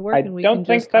think that would work? I don't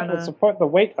think that would support the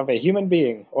weight of a human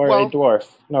being or a dwarf.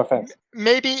 No offense.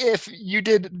 Maybe if you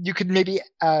did, you could maybe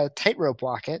tightrope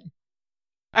walk it.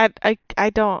 I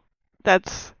don't.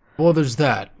 That's. Well, there's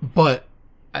that, but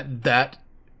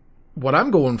what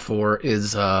I'm going for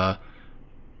is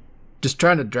just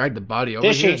trying to drag the body over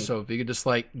here. So if you could just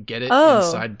get it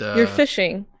inside the. You're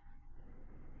fishing.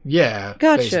 Yeah.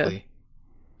 Gotcha. Basically.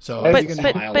 So But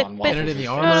pin it in the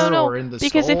armor or in the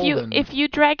because skull, if you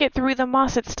drag it through the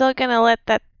moss, it's still gonna let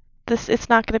it's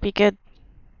not gonna be good.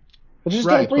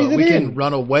 Right, but we can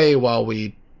run away while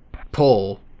we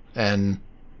pull and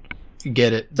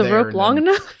get it. The rope long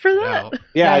enough for that? Out.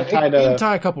 Yeah, you can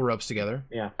tie a couple ropes together.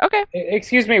 Yeah. Okay.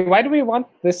 Excuse me, why do we want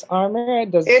this armor?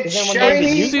 It's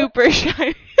shiny. Super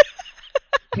shiny.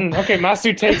 Okay,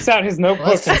 Masu takes out his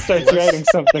notebook and starts writing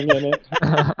something in it.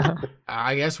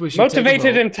 I guess we should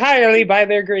motivated entirely by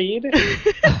their greed.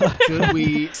 Should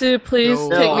we? So please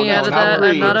take me out of that.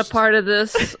 I'm not a part of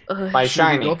this. By should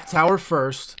shiny. we go up the tower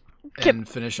first and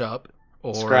finish up?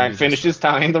 Or Scrag finishes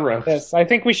tying the rope. Yes, I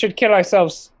think we should kill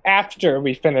ourselves after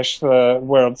we finish the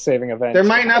world-saving event. There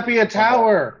might not be a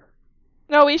tower.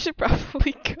 No, we should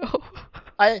probably go.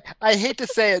 I hate to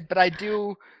say it, but I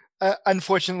do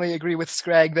unfortunately agree with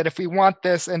Scrag that if we want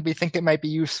this and we think it might be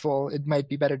useful, it might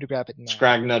be better to grab it now.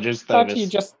 Scrag nudges I thought Thovis. you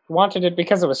just wanted it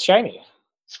because it was shiny.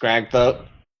 Scrag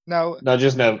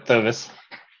nudges Thovis.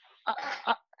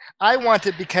 I want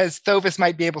it because Thovis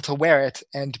might be able to wear it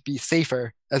and be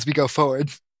safer as we go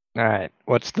forward. All right.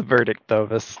 What's the verdict,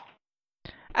 Thovis?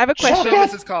 I have a question.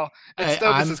 Thovis's call. It's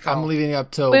Thovis's call. I'm leaving it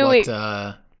up to Wait.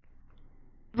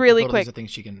 Really quick. I think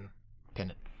she can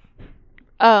pin it.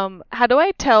 How do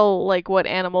I tell what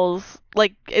animals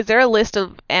is there a list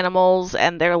of animals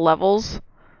and their levels?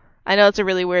 I know it's a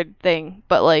really weird thing,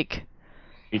 but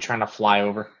You trying to fly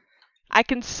over? I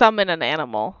can summon an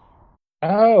animal.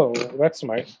 Oh, that's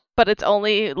smart. But it's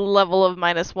only level of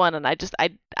 -1, and I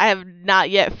have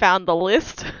not yet found the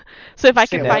list. So if I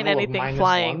can find anything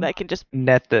flying that can just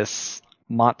net this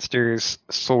monsters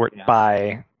sort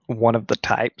by one of the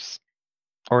types,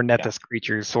 or net this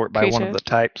creatures sort by one of the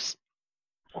types.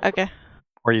 Okay.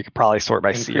 Or you could probably sort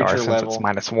by And CR creature since level. it's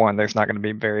 -1. There's not going to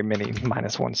be very many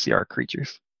 -1 CR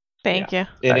creatures. Thank you. And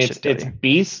That it's should tell you.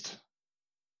 beast?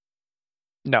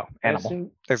 No, animal.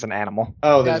 There's an animal.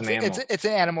 Oh, there's an animal. It's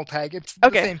an animal tag. It's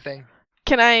Okay. the same thing.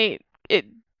 Can I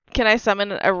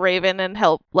summon a raven and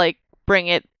help bring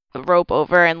it rope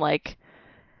over and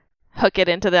hook it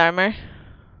into the armor?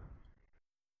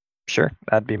 Sure,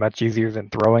 that'd be much easier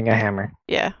than throwing a hammer.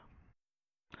 Yeah.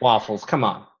 Waffles, come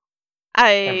on.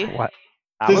 What?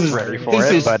 I was ready for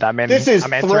it, but I'm This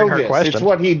is answering her Throgus. question. It's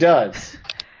what he does.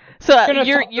 So Gonna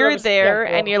you're talk you're about there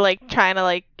stuff, and you're trying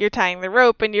to you're tying the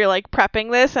rope and you're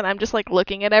prepping this, and I'm just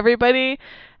looking at everybody,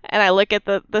 and I look at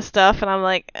the stuff and I'm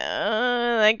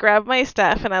and I grab my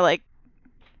staff and I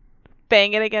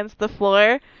bang it against the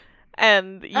floor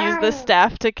and use the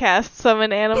staff to cast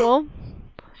summon animal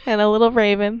and a little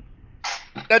raven.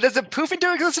 Now, does it poof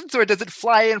into existence or does it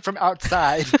fly in from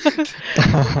outside?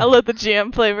 I'll let the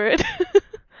GM flavor it.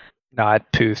 No, it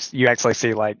poofs. You actually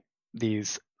see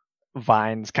these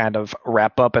vines kind of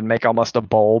wrap up and make almost a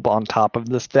bulb on top of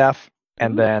the staff,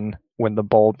 and then when the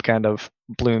bulb kind of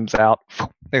blooms out,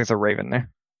 there's a raven there.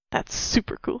 That's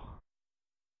super cool.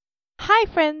 Hi,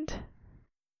 friend.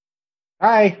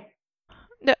 Hi.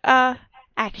 No,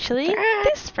 actually,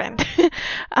 this friend.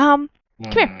 Come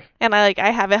here. And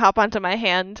I have it hop onto my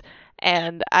hand,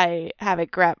 and I have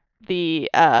it grab the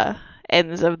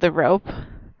ends of the rope,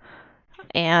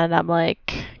 and I'm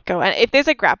go. And if there's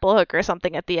a grapple hook or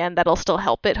something at the end, that'll still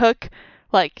help it hook,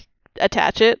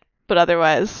 attach it. But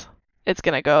otherwise, it's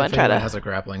gonna go and try to. If anyone has a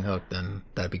grappling hook, then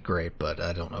that'd be great. But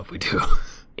I don't know if we do.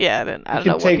 Yeah, then I don't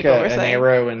You know can what take people were an saying.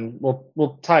 arrow and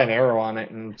we'll tie an arrow on it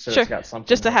and so Sure. it's got something.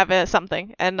 Just to there. have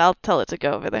something, and I'll tell it to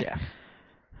go over there. Yeah.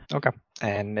 Okay.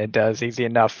 And it does easy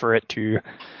enough for it to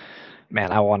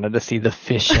Man, I wanted to see the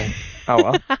fishing. Oh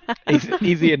well.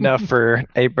 Easy enough for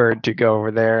a bird to go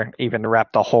over there, even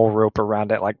wrap the whole rope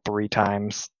around it like 3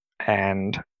 times,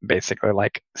 and basically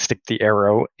like stick the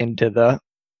arrow into the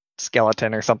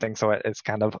skeleton or something so it's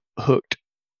kind of hooked.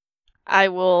 I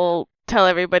will tell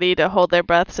everybody to hold their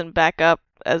breaths and back up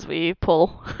as we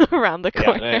pull around the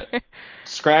corner.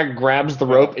 Scrag grabs the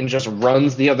rope and just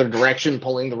runs the other direction,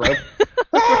 pulling the rope.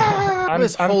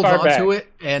 Just holds on to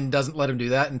it and doesn't let him do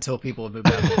that until people have moved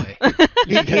out of the way.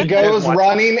 He goes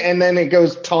running, and then it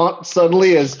goes taunt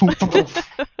suddenly as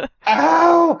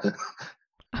ow!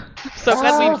 So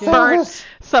glad we burnt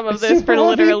some of this for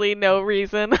literally no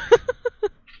reason.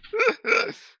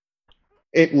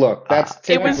 That's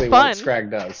typically what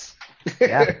Scrag does.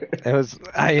 Yeah, it was.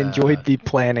 I enjoyed the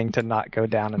planning to not go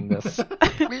down in this.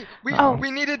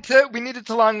 We needed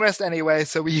to long rest anyway,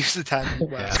 so we used the time.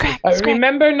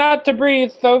 Remember not to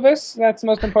breathe, Thovis. That's the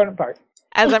most important part.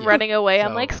 As I'm running away,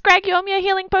 I'm like, Scrag, you owe me a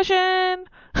healing potion.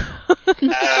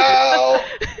 No.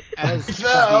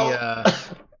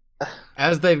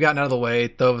 As they've gotten out of the way,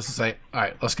 Thovis will say, "All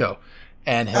right, let's go,"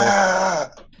 and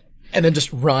he'll and then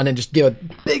just run and just give a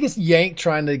biggest yank,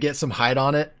 trying to get some height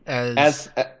on it as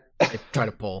they try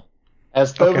to pull.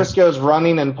 As Thovis goes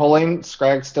running and pulling,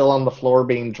 Scrag's still on the floor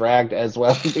being dragged as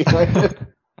well.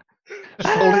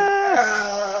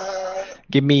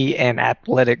 Give me an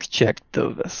athletics check,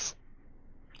 Thovis.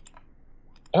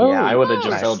 Oh, yeah, I would have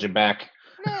just held you back.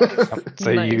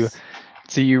 So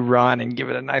you run and give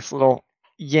it a nice little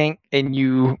yank, and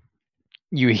you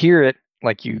hear it,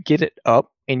 like you get it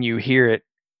up, and you hear it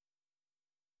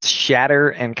shatter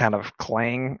and kind of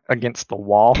clang against the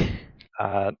wall.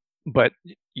 But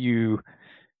you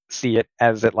see it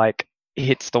as it like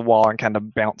hits the wall and kind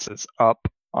of bounces up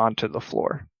onto the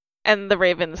floor. And the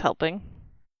raven's helping.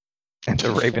 And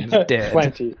the raven's dead.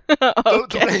 Plenty.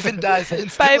 Okay. The raven dies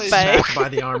instantly. Bye-bye. Smacked by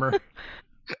the armor.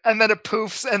 And then it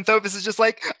poofs, and Thovis is just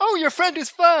like, "Oh, your friend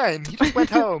is fine. He just went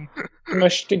home."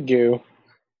 Mush to goo.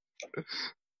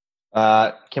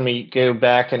 Can we go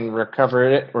back and recover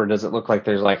it, or does it look like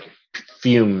there's like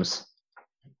fumes?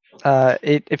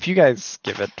 If you guys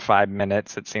give it 5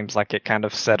 minutes, it seems like it kind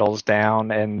of settles down,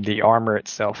 and the armor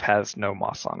itself has no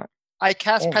moss on it. I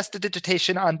cast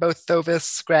prestidigitation on both Thovis,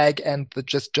 Scrag, and the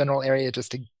just general area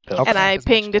just to. And I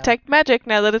ping detect magic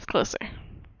now that it's closer.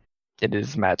 It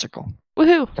is magical.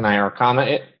 Woohoo! Can I Arcana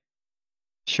it?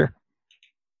 Sure.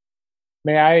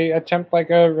 May I attempt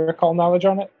like a recall knowledge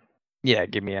on it? Yeah,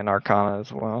 give me an Arcana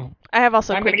as well. I have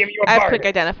also I'm gonna give you a I have bard. quick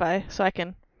identify, so I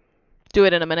can do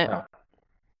it in a minute. Oh.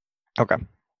 Okay.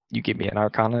 You give me an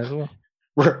Arcana as well.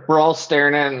 We're all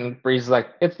staring at it, and Bree's like,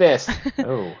 "It's this."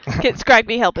 Oh. Get Scrag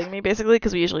be helping me, basically,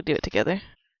 because we usually do it together.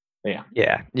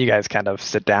 Yeah, you guys kind of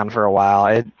sit down for a while.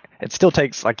 It still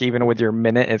takes, like, even with your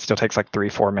minute, it still takes like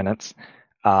 3-4 minutes.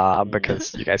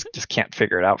 Because you guys just can't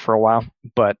figure it out for a while.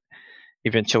 But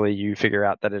eventually you figure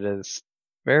out that it is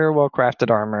very well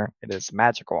crafted armor. It is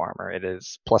magical armor. It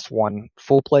is +1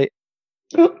 full plate.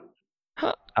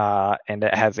 And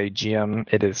it has a gem.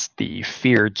 It is the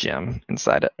fear gem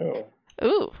inside it. Oh.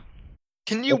 Ooh.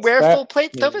 Can you What's wear that? full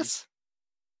plate, Thovis?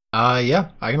 Yeah,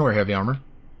 I can wear heavy armor.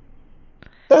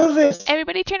 Thovis,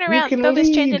 Everybody turn You around. can Throw this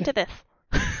change lead. into this.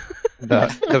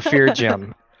 The fear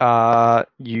gem.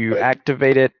 You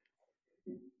activate it.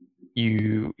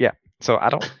 So I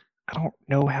don't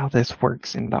know how this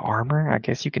works in the armor. I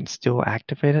guess you can still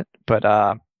activate it,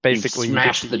 but basically you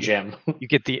smash the gem. You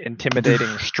get the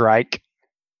intimidating strike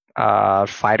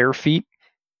fighter feat.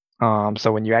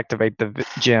 So when you activate the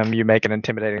gem, you make an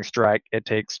intimidating strike. It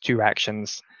takes 2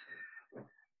 actions.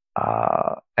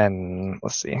 And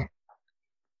let's see.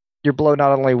 Your blow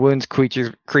not only wounds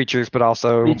creatures, but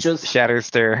also shatters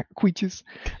their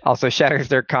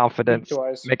confidence.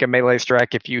 Make a melee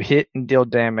strike. If you hit and deal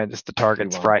damage, the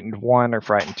target's frightened 1 or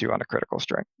frightened 2 on a critical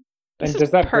strike. And does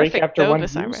that break after one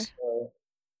use?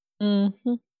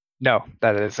 Mm-hmm. No,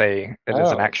 that is is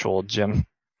an actual gem.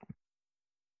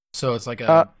 So it's like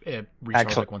a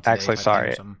recharge like once a day actually, type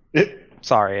sorry. thing or something.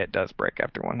 Sorry, it does break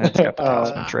after 1. It's got the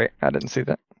talisman trait. I didn't see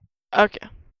that. Okay.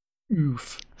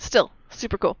 Oof. Still,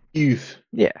 super cool. Youth.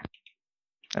 Yeah.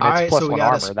 All right, plus so we 1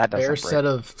 got armor. a That spare doesn't break. set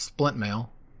of splint mail.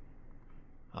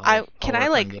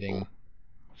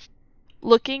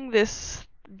 Looking this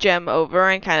gem over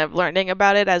and kind of learning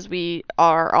about it as we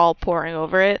are all pouring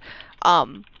over it,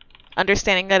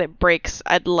 understanding that it breaks,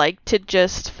 I'd like to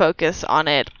just focus on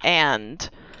it and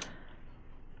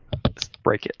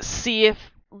break it. See if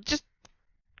just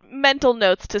mental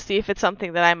notes to see if it's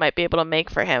something that I might be able to make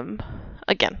for him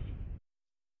again.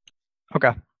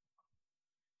 Okay.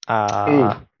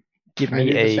 Give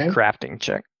me a crafting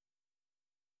check.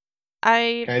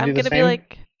 I'm Can I do the gonna be same?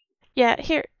 like, yeah,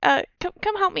 here,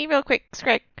 come help me real quick,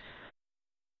 Scrag.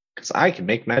 Because I can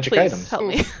make magic Please items. help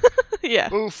me. Oof.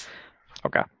 Yeah. Oof.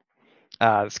 Okay.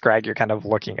 Scrag, you're kind of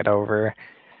looking it over.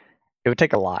 It would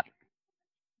take a lot.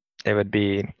 It would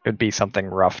be something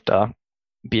rough to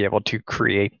be able to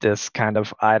create this kind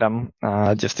of item.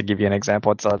 Just to give you an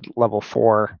example, it's a level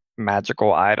 4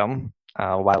 magical item.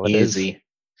 While it is Easy.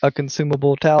 a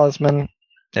consumable talisman,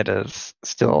 it is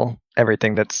still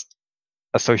everything that's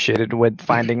associated with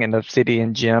finding an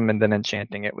obsidian gem and then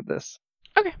enchanting it with this.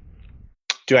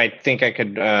 Do I think I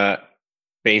could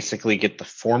basically get the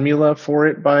formula for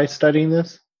it by studying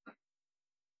this?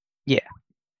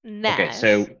 Nice. Okay,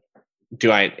 so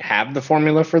do I have the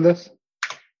formula for this?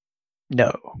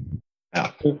 No.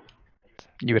 Oh.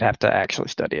 You would have to actually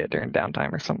study it during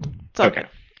downtime or something. It's all Okay. good.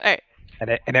 All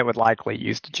right. And it would likely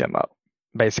use the gem up.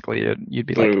 Basically, you'd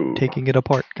be like Ooh. taking it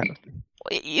apart, kind of thing.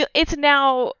 It's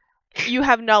now you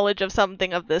have knowledge of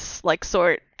something of this like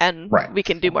sort, and Right. we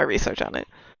can do more research on it.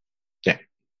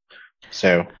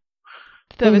 So,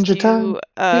 Thomas, Ninja time, you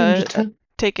ninja time.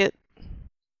 take it.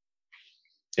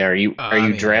 Yeah, are you I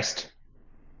mean- dressed?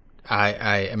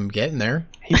 I am getting there.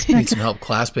 He's Need some help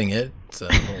clasping it. So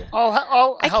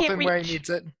I'll I help can't him where he reach. needs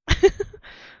it.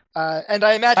 And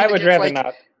I imagine I it would gets, rather like,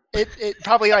 not. It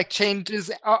probably like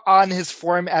changes on his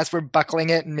form as we're buckling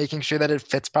it and making sure that it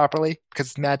fits properly because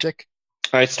it's magic.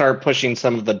 I start pushing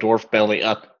some of the dwarf belly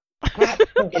up.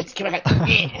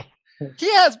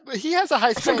 He has a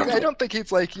high strength. I don't think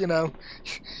he's like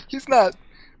he's not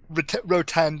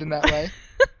rotund in that way.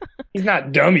 He's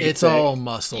not dumb. you it's say. all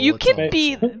muscle. You it's can all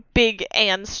be muscle. big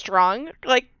and strong.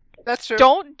 Like, That's true.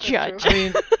 don't That's judge. true. I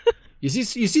mean, you see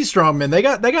strongmen. They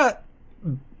got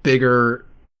bigger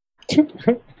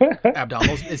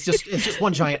abdominals. It's just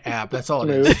one giant ab. That's all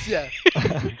it is. Yeah.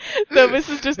 Thomas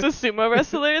is just a sumo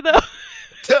wrestler, though.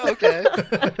 Okay.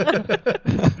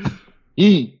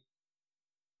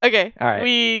 Okay. All right.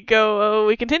 We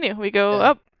continue. We go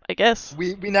Yeah. up, I guess.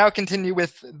 We now continue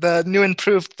with the new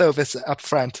improved Thovis up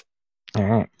front. All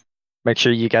right. Make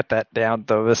sure you get that down,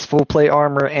 though. This full plate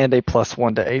armor and a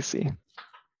 +1 to AC.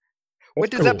 What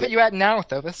does that put you at now,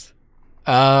 Thovis?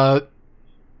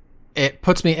 It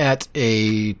puts me at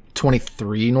a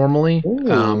 23 normally.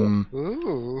 Ooh.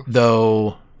 Ooh.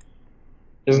 Though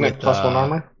Isn't it With, +1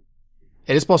 armor?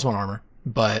 it is +1 armor,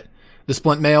 but the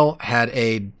splint mail had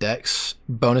a dex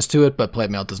bonus to it, but plate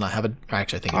mail does not have a.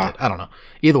 Actually, I think it did. I don't know.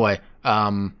 Either way,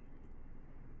 yeah,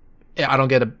 I don't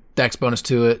get a dex bonus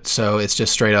to it, so it's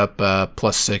just straight up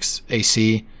 +6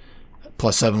 AC,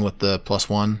 +7 with the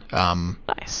 +1.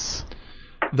 Nice.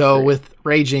 Though with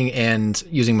raging and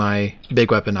using my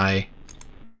big weapon, I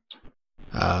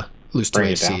lose 2 Bring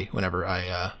it AC whenever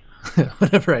I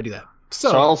whenever I do that. So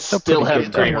So I'll still pretty have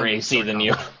good, greater though. AC than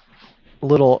you.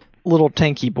 Little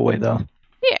tanky boy, though.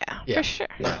 Yeah, Yeah. for sure.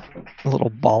 A little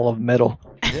ball of metal.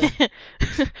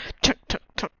 Tunk, tunk,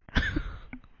 tunk.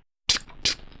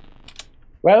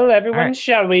 Well, everyone, Alright.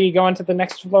 shall we go on to the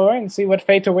next floor and see what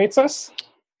fate awaits us?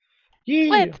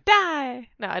 Let's die.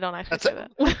 No, I don't actually That's say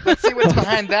that. Let's see what's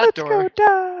behind that door.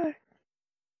 die.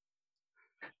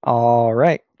 All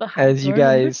right. Behind As you door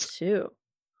number guys 2.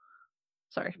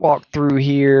 Sorry. walk through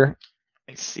here,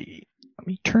 let's see. Let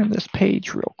me turn this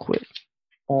page real quick.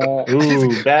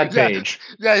 Ooh, bad Yeah. page.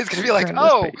 Yeah, he's gonna be like, Turn this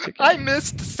 "Oh, page again." I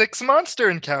missed 6 monster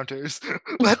encounters."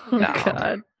 Let- Oh, No.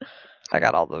 God. I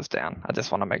got all those down. I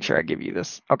just want to make sure I give you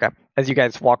this. Okay. As you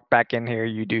guys walk back in here,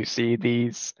 you do see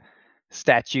these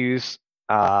statues.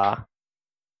 Both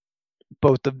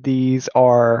of these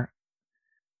are.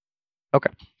 Okay.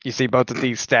 You see both of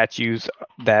these statues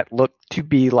that look to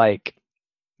be like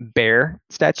bear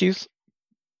statues.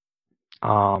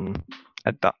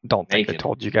 I don't think I Naked.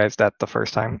 told you guys that the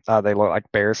first time. They look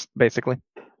like bears, basically.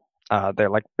 They're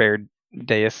like bear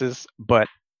daises, but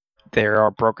they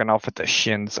are broken off at the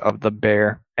shins of the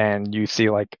bear, and you see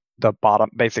like the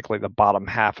bottom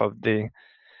half of the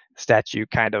statue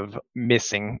kind of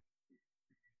missing,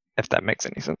 if that makes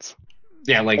any sense.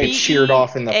 Yeah, like it's sheared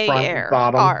off in the front and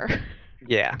bottom. R.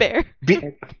 Yeah. Bear.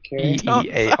 Okay. BEAR.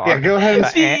 Yeah, go ahead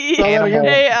and Animal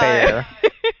B-E-A-R.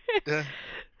 bear.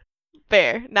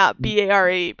 Bear, not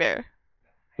B-A-R-E, bear.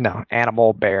 No,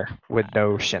 animal bear with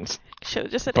no shins, Should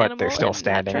have just said but animal. they're still and not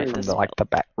standing tried from to the like the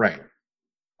back. Right.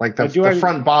 Like the, Do the I-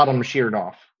 front bottom sheared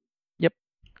off. spell.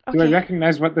 Do I Okay.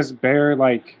 recognize what this bear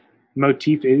like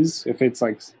motif is? If it's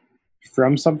like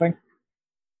from something?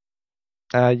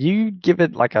 You give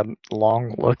it like a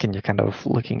long look, and you're kind of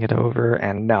looking it over,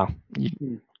 and no,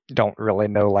 you don't really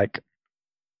know like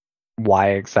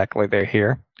why exactly they're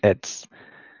here.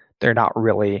 They're not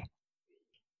really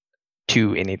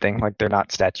to anything. Like they're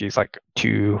not statues like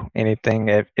to anything.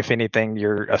 If anything,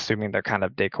 you're assuming they're kind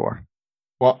of decor.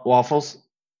 Waffles,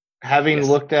 having Yes.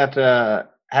 looked at,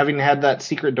 having had that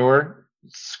secret door,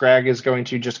 Scrag is going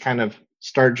to just kind of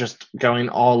start just going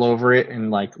all over it and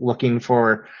like looking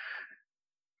for.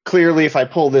 Clearly, if I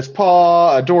pull this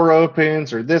paw, a door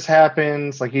opens or this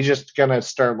happens. Like he's just gonna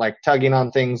start like tugging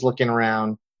on things, looking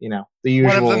around. You know, the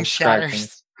usual. One of them Scrag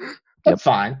shatters. things. That's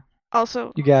fine.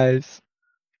 Also, You guys,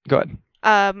 go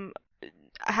ahead.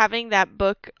 having that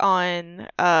book on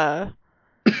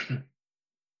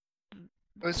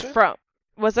Gozra? from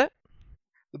was it?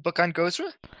 The book on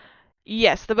Gozra?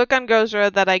 Yes, the book on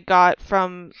Gozra that I got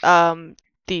from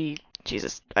the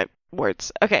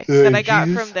words. Okay, that I got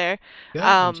Jesus. from there.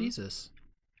 God, Jesus.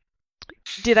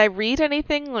 Did I read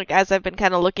anything like as I've been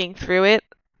kind of looking through it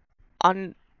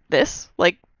on this,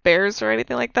 like bears or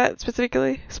anything like that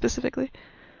specifically?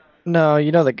 No,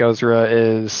 you know that Gozra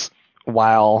is,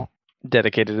 while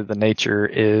dedicated to the nature,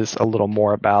 is a little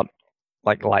more about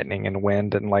like lightning and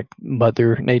wind and like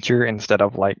mother nature instead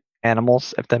of like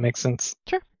animals, if that makes sense.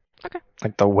 Sure. Okay.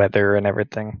 Like the weather and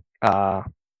everything.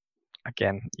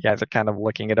 Again, you guys are kind of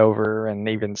looking it over, and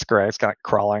even Scrag's kind of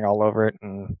crawling all over it.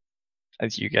 And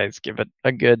as you guys give it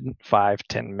a good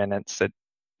 5-10 minutes, it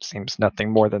seems nothing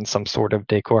more than some sort of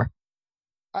decor.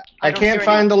 I don't can't hear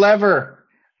find the lever.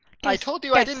 I told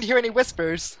you I didn't hear any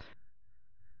whispers.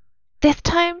 This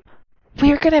time,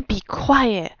 we're gonna be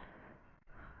quiet.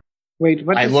 Wait,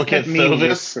 what I does look that at mean, Philvis.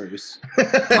 whispers?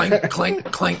 Clank, clank,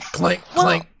 clank, clank, Well,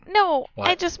 clank. no, I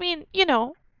What? just mean, we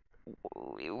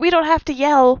don't have to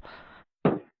yell.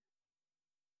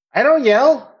 I don't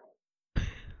yell.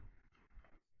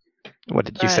 What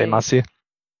did you say, Right. Masu?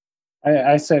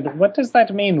 I said, what does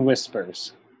that mean,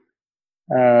 whispers?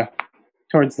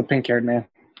 Towards the pink-haired man.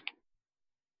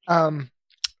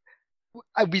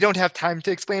 We don't have time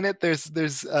to explain it. There's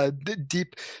a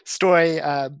deep story.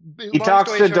 He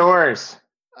talks to doors.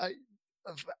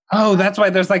 Oh, that's why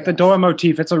there's like the door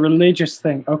motif. It's a religious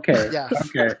thing. Okay. Yes.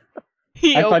 Okay.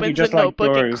 He I thought you opens a just liked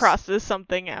notebook and doors. crosses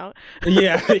something out.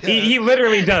 Yeah, he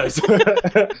literally does.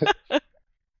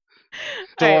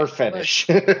 Door Alright, fetish.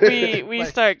 we Like,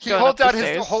 start he going holds up out the his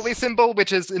stairs. holy symbol,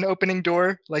 which is an opening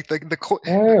door, like the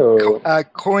Oh.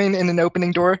 coin in an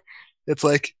opening door. It's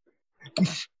like,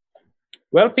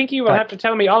 Well, Pinky, you will have to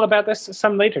tell me all about this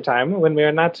some later time when we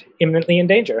are not imminently in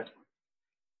danger.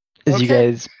 As you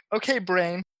Okay. guys okay,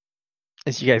 brain.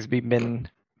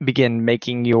 begin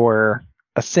making your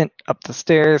ascent up the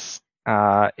stairs,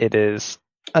 it is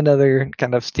another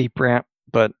kind of steep ramp,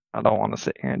 but I don't want to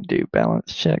sit here and do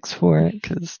balance checks for it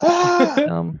because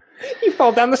You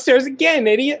fall down the stairs again,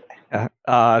 idiot.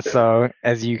 so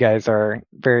as you guys are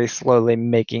very slowly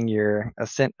making your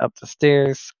ascent up the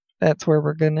stairs, that's where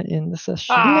we're gonna end the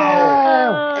session.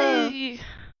 Hey.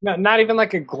 Not even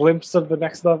like a glimpse of the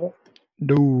next level.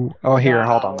 No. Oh, here,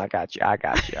 hold on. No. I got you.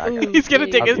 Ooh, He's gonna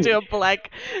take us Okay. to a black,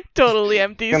 totally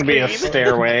empty It's gonna be a screen.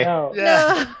 stairway. No.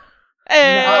 Yeah.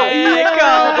 Hey,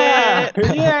 Yeah. called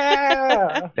it.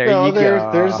 Yeah. There No, you go.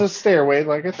 there's a stairway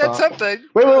like I That's thought. something.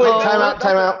 Wait. Oh,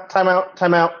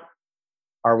 Time out.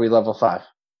 Are we level 5?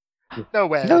 No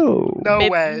way. No. No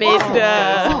Mid- way. mid,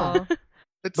 Aw.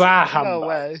 It's, Bah, no humbug.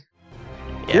 way.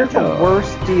 You're the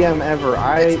worst DM ever.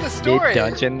 It's the story. Mid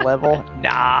dungeon level?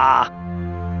 Nah.